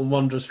this Bolton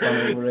Wanderers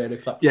fan over here.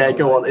 If that's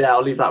go on. Yeah,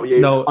 I'll leave that with you.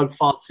 No, I'm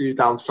far too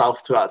down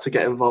south to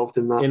get involved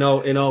in that.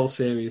 In all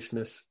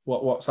seriousness,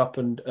 what's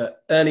happened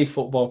at any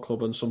football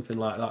club and something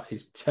like that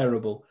is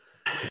terrible.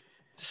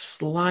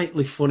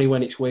 Slightly funny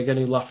when it's Wigan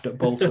who laughed at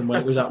Bolton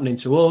when it was happening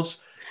to us.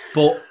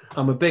 But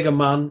I'm a bigger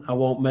man. I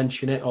won't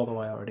mention it, although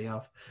I already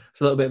have. It's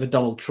a little bit of a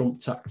Donald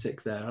Trump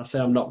tactic there. I say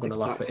I'm not going to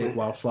laugh at it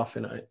whilst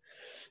laughing at it.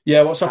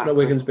 Yeah, what's happened at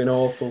Wigan's been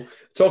awful.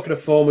 Talking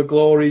of former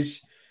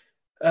glories,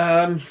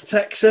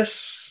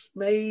 Texas,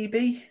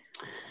 maybe?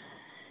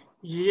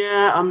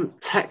 Yeah,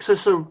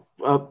 Texas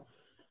are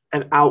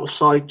an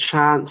outside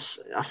chance.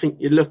 I think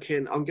you're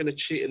looking... I'm going to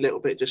cheat a little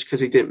bit just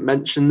because he didn't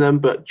mention them,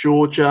 but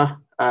Georgia,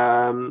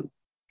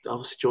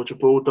 obviously Georgia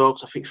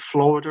Bulldogs. I think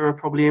Florida are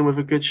probably in with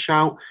a good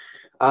shout.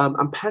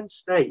 And Penn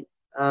State.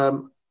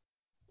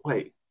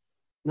 Wait,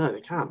 no,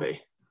 they can't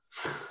be.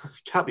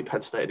 It can't be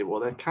Penn State anymore.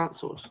 They're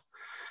cancelled.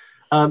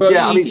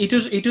 He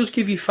does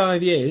give you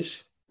 5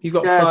 years. You've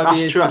got 5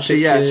 years. True,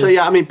 actually, yeah. So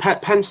yeah, I mean,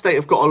 Penn State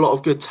have got a lot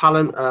of good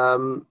talent.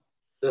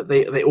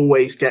 They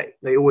always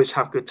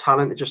have good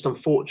talent. It just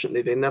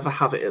unfortunately they never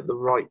have it at the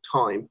right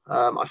time.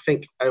 I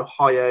think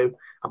Ohio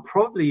and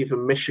probably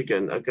even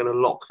Michigan are going to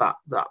lock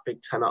that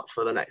Big Ten up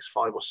for the next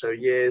 5 or so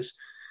years.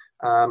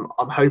 I'm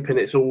hoping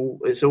it's all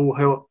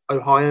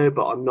Ohio,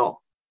 but I'm not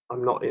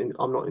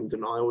in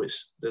denial.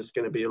 There's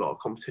going to be a lot of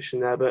competition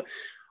there, but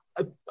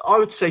I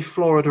would say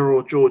Florida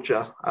or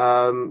Georgia.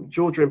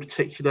 Georgia in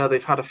particular,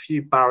 they've had a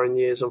few barren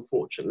years,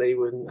 unfortunately,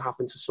 when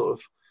having to sort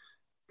of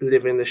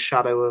live in the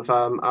shadow of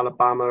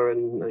Alabama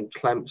and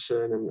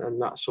Clemson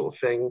and that sort of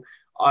thing.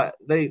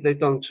 They've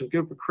done some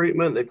good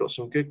recruitment. They've got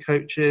some good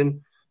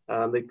coaching.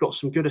 They've got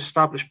some good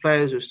established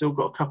players who've still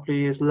got a couple of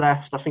years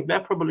left. I think they're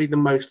probably the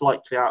most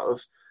likely out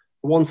of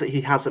the ones that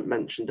he hasn't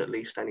mentioned, at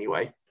least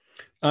anyway.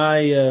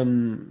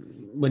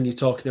 When you're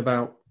talking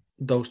about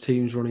those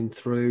teams running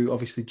through,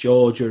 obviously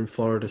Georgia and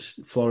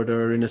Florida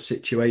are in a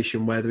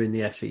situation where they're in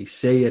the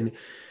SEC and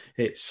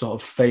it's sort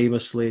of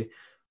famously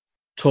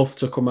tough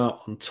to come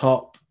out on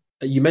top.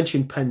 You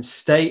mentioned Penn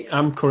State.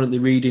 I'm currently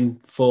reading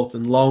 4th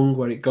and Long,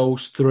 where it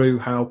goes through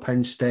how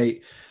Penn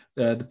State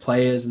the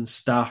players and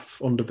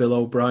staff under Bill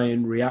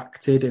O'Brien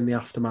reacted in the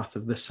aftermath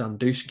of the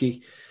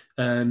Sandusky.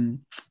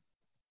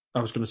 I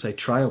was going to say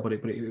trial, but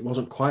it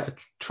wasn't quite a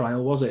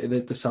trial, was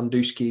it? The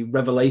Sandusky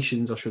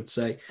revelations, I should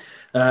say.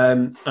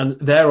 And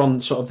they're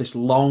on sort of this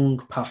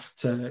long path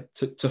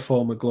to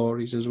former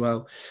glories as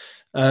well.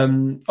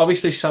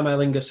 Obviously, Sam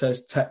Ehlinger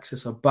says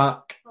Texas are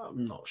back.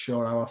 I'm not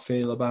sure how I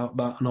feel about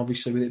that. And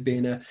obviously, with it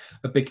being a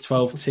Big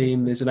 12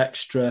 team, there's an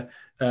extra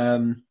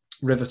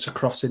river to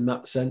cross in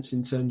that sense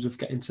in terms of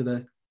getting to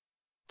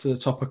the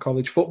top of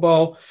college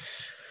football.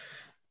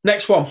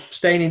 Next one,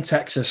 staying in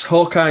Texas.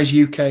 Hawkeyes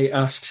UK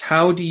asks,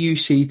 how do you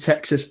see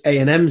Texas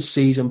A&M's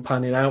season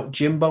panning out?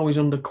 Jimbo is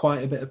under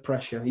quite a bit of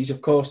pressure. He's, of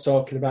course,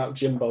 talking about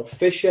Jimbo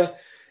Fisher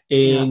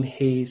in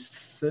his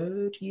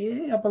third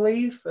year, I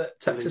believe, at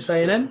Texas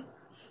A&M.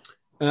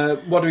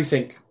 What do we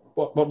think?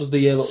 What does the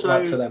year look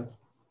like for them?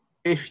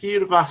 If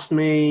you'd have asked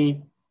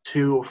me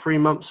 2 or 3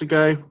 months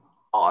ago,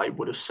 I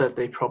would have said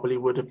they probably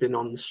would have been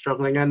on the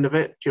struggling end of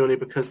it, purely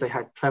because they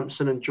had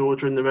Clemson and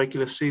Georgia in the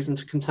regular season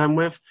to contend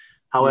with.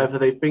 However,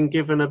 they've been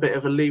given a bit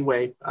of a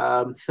leeway.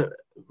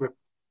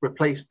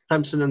 Replaced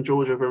Clemson and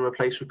Georgia have been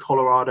replaced with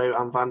Colorado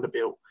and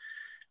Vanderbilt.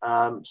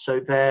 So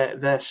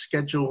their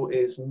schedule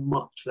is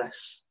much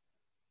less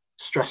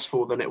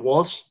stressful than it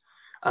was.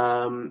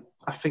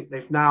 I think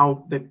they've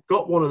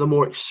got one of the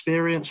more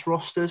experienced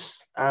rosters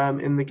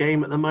in the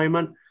game at the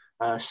moment.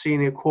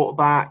 Senior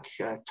quarterback,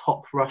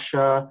 top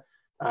rusher,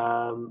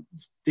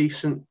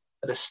 decent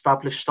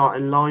established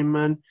starting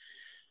lineman.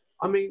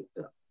 I mean,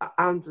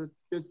 and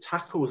good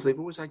tackles. They've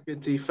always had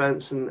good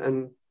defense,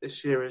 and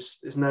this year is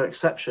no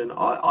exception.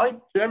 I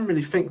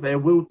generally think they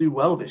will do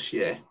well this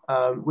year.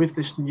 With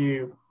this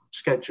new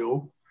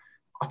schedule,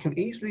 I can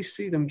easily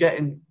see them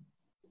getting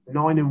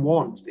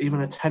 9-1,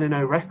 even a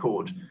 10-0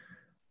 record.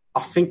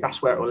 I think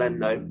that's where it will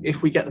end, though.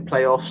 If we get the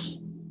playoffs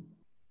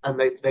and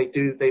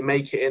they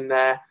make it in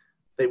there,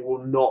 they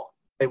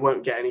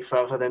won't get any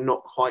further. They're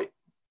not quite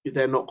at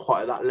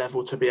that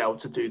level to be able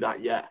to do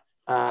that yet.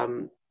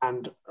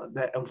 And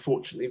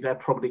unfortunately, they're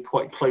probably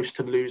quite close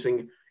to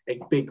losing a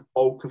big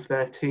bulk of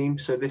their team.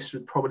 So this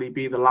would probably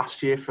be the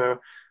last year for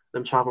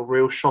them to have a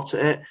real shot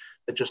at it.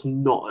 They're just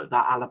not at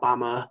that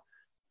Alabama,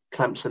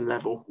 Clemson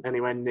level,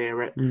 anywhere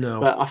near it. No.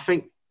 But I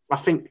think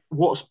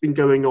what's been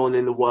going on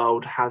in the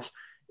world has,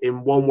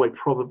 in one way,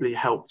 probably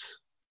helped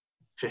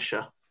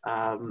Fisher.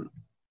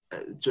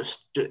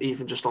 Just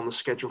on the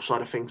schedule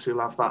side of things, he'll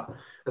have that.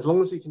 As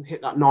long as he can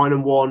hit that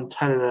 9-1,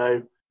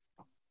 10-0,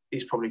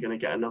 he's probably going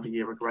to get another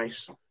year of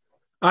grace.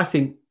 I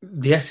think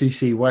the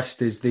SEC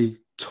West is the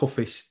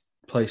toughest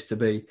place to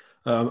be.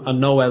 I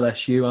know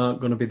LSU aren't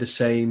going to be the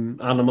same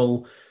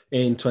animal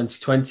in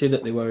 2020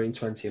 that they were in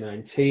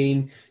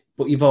 2019,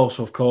 but you've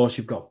also, of course,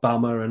 you've got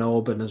Bama and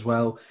Auburn as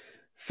well.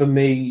 For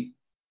me,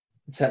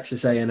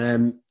 Texas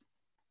A&M,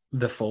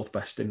 the fourth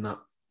best in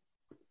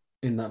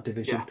that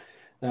division.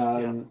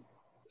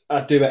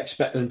 I do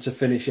expect them to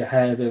finish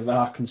ahead of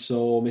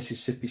Arkansas,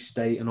 Mississippi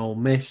State and Ole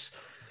Miss,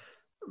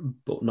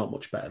 but not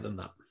much better than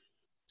that.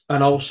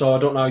 And also, I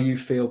don't know how you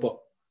feel, but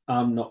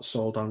I'm not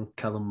sold on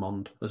Kellen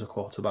Mond as a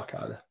quarterback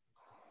either.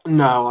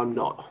 No, I'm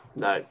not.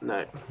 No.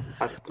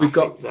 I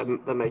think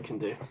they're making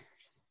do.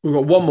 We've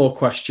got one more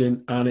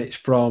question, and it's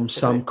from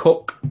Sam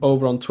Cook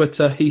over on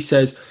Twitter. He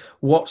says,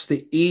 what's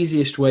the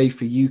easiest way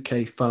for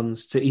UK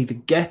fans to either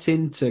get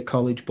into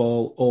college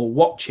ball or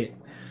watch it?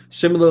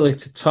 Similarly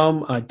to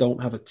Tom, I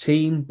don't have a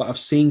team, but I've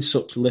seen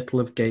such little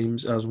of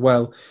games as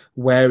well.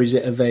 Where is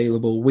it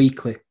available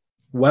weekly?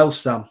 Well,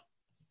 Sam,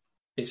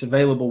 it's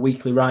available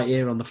weekly right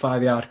here on the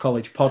 5 Yard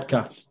College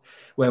podcast,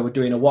 where we're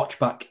doing a watch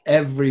back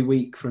every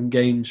week from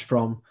games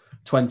from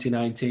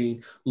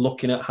 2019,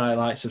 looking at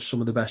highlights of some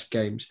of the best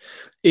games.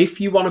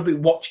 If you want to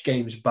watch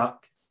games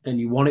back and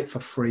you want it for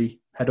free,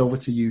 head over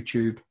to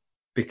YouTube,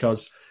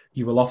 because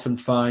you will often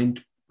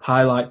find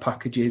highlight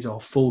packages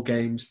or full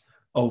games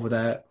over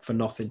there for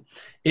nothing.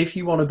 If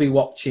you want to be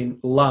watching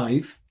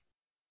live,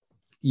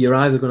 you're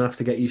either going to have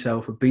to get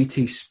yourself a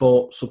BT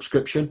Sport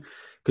subscription,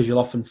 because you'll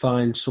often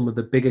find some of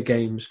the bigger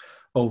games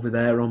over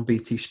there on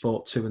BT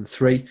Sport 2 and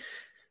 3.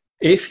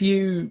 If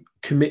you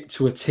commit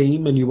to a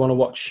team and you want to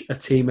watch a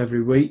team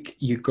every week,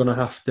 you're going to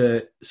have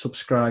to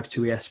subscribe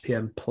to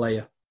ESPN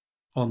Player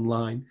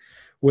online,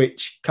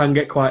 which can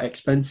get quite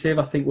expensive.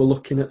 I think we're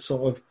looking at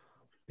sort of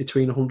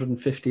between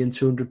 £150 and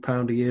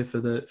 £200 a year for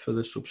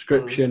the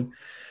subscription,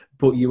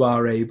 but you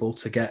are able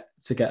to get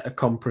a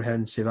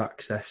comprehensive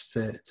access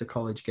to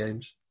college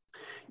games.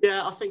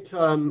 Yeah, I think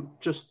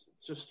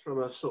just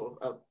from a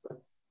sort of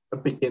a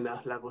beginner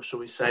level, shall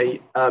we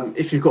say,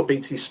 if you've got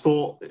BT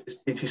Sport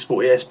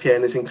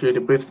ESPN is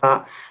included with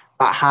that.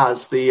 That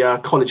has the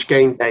college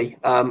game day,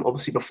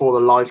 obviously before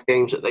the live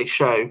games that they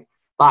show.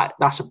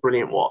 That's a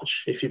brilliant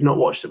watch. If you've not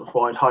watched it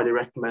before, I'd highly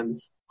recommend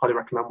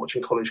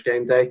watching college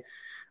game day.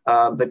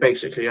 They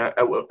basically are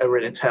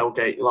in a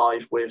tailgate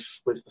live with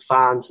the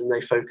fans, and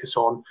they focus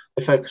on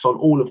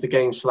all of the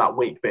games for that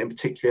week. But in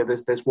particular,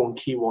 there's one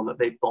key one that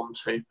they've gone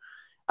to,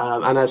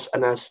 And as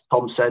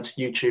Tom said,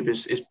 YouTube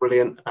is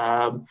brilliant.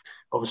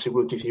 Obviously,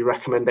 we'll give you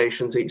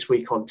recommendations each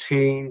week on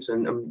teams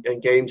and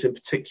games in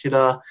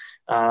particular.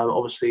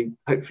 Obviously,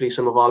 hopefully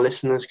some of our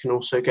listeners can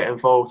also get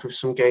involved with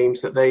some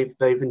games that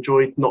they've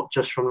enjoyed, not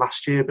just from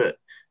last year, but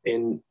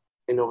in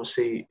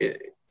obviously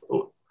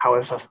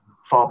however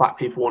far back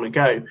people want to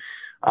go.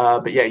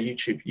 But yeah,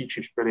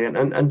 YouTube's brilliant,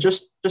 and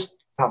just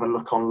have a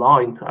look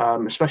online,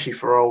 especially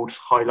for old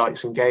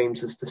highlights and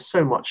games. There's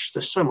so much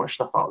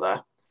stuff out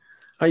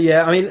there.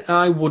 Yeah, I mean,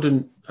 I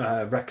wouldn't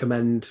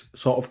recommend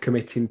sort of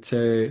committing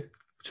to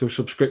a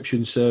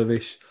subscription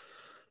service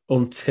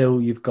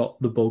until you've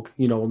got the bug,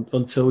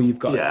 until you've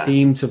got a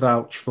team to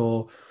vouch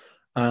for,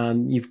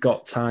 and you've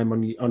got time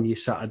on your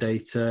Saturday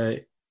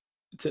to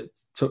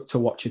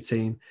watch a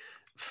team.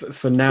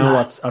 For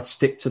now, I'd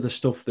stick to the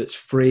stuff that's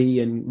free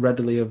and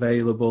readily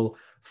available.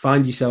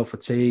 Find yourself a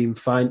team,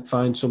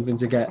 find something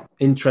to get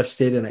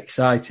interested and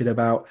excited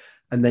about,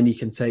 and then you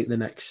can take the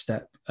next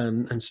step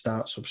and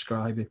start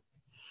subscribing.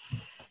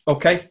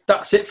 Okay,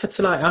 that's it for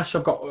tonight, Ash.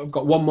 I've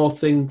got one more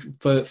thing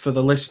for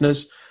the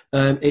listeners.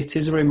 It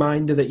is a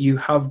reminder that you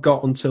have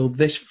got until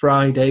this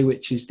Friday,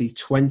 which is the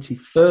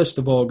 21st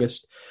of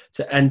August,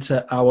 to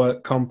enter our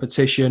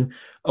competition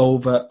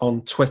over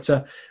on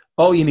Twitter.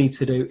 All you need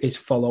to do is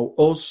follow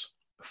us,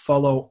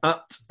 follow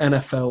at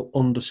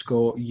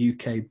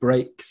NFL_UK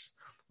Breaks,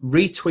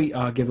 retweet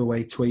our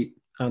giveaway tweet,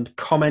 and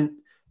comment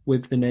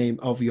with the name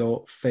of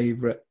your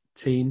favourite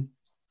team.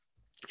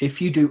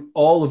 If you do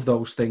all of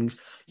those things,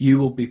 you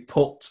will be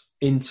put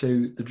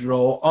into the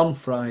draw on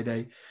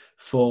Friday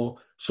for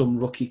some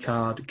rookie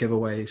card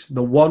giveaways.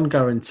 The one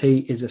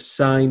guarantee is a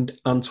signed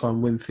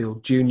Antoine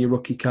Winfield Jr.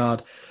 rookie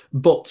card,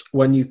 but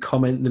when you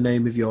comment the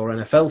name of your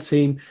NFL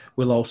team,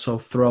 we'll also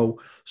throw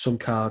some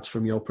cards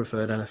from your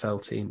preferred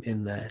NFL team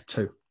in there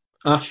too.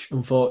 Ash,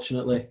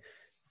 unfortunately,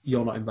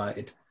 you're not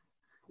invited.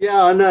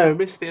 Yeah, I know. I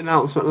missed the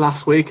announcement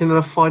last week, and then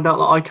I find out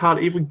that I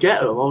can't even get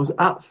them. I was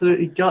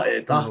absolutely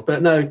gutted. No.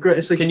 But no,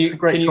 great. Can you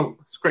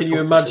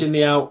imagine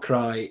the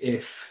outcry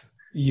if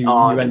you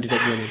ended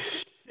up winning?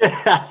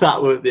 Yeah, that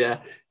would. Yeah.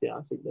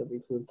 I think there'd be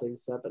some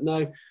things said, but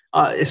no,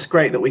 it's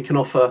great that we can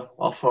offer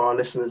our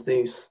listeners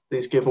these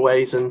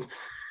giveaways, and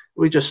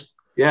we just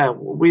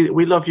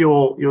we love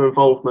your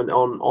involvement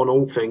on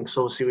all things.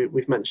 Obviously,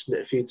 we've mentioned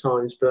it a few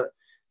times, but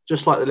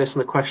just like the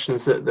listener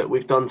questions that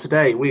we've done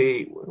today,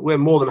 we're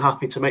more than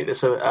happy to make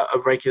this a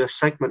regular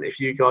segment if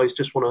you guys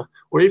just want to,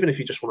 or even if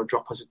you just want to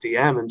drop us a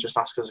DM and just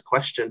ask us a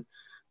question,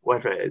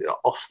 whether it's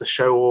off the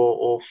show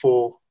or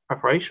for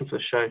preparation for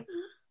the show.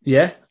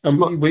 Yeah,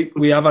 and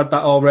we have had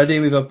that already.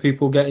 We've had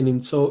people getting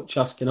in touch,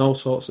 asking all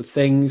sorts of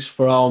things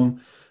from,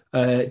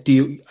 are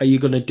you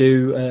going to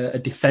do a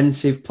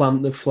defensive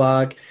plant the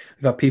flag?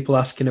 We've had people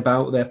asking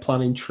about their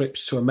planning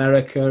trips to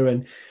America,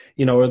 and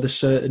are there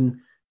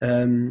certain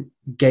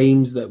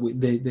games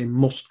that they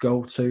must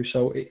go to.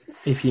 So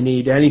if you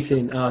need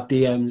anything, our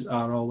DMs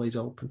are always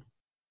open.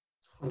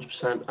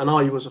 100%. And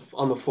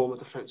I'm a former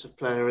defensive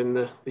player in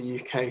the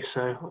UK,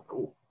 so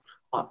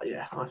I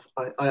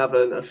have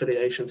an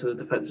affiliation to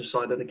the defensive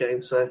side of the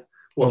game. So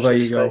there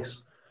you go.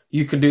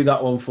 You can do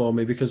that one for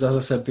me, because as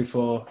I said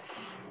before,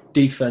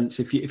 defense.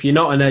 If you're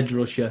not an edge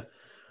rusher,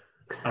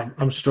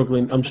 I'm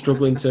struggling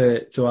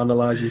to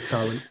analyse your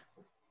talent.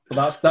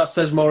 But that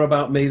says more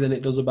about me than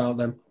it does about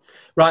them.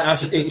 Right,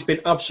 Ash, it's been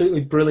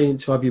absolutely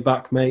brilliant to have you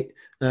back, mate.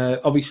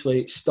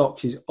 Obviously,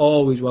 Stocks is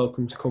always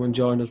welcome to come and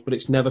join us, but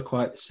it's never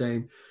quite the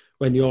same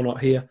when you're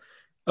not here.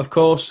 Of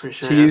course,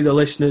 you, the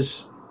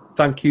listeners,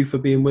 thank you for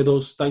being with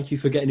us. Thank you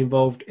for getting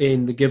involved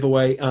in the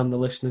giveaway and the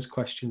listeners'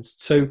 questions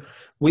too.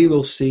 We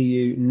will see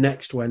you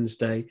next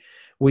Wednesday.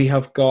 We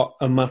have got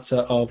a matter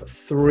of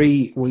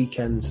 3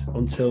 weekends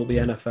until the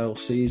NFL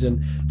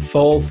season.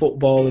 Fall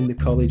football in the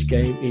college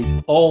game is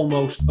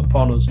almost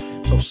upon us.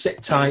 So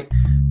sit tight.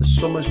 The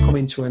summer's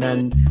coming to an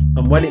end.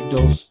 And when it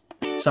does,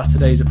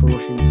 Saturdays are for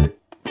rushing to.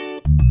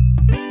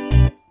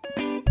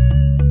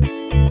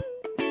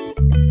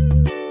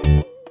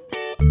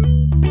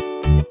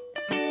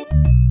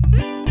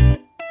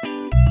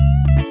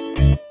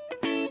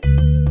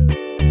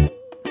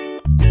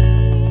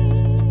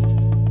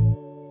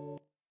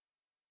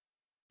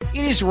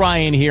 It is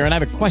Ryan here, and I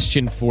have a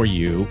question for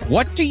you.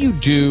 What do you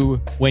do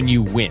when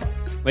you win?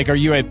 Like, are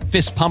you a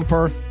fist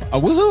pumper, a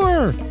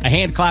woohooer, a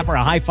hand clapper,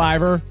 a high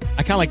fiver?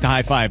 I kind of like the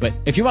high five, but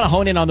if you want to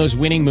hone in on those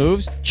winning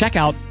moves, check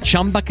out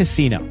Chumba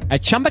Casino.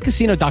 At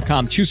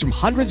ChumbaCasino.com, choose from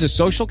hundreds of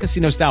social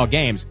casino-style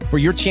games for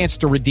your chance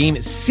to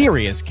redeem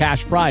serious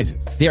cash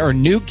prizes. There are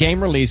new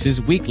game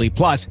releases weekly,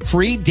 plus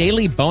free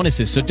daily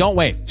bonuses, so don't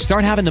wait.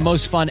 Start having the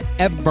most fun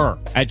ever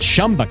at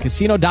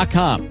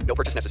ChumbaCasino.com. No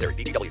purchase necessary.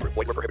 VGW Group.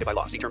 Void where prohibited by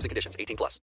law. See terms and conditions. 18+.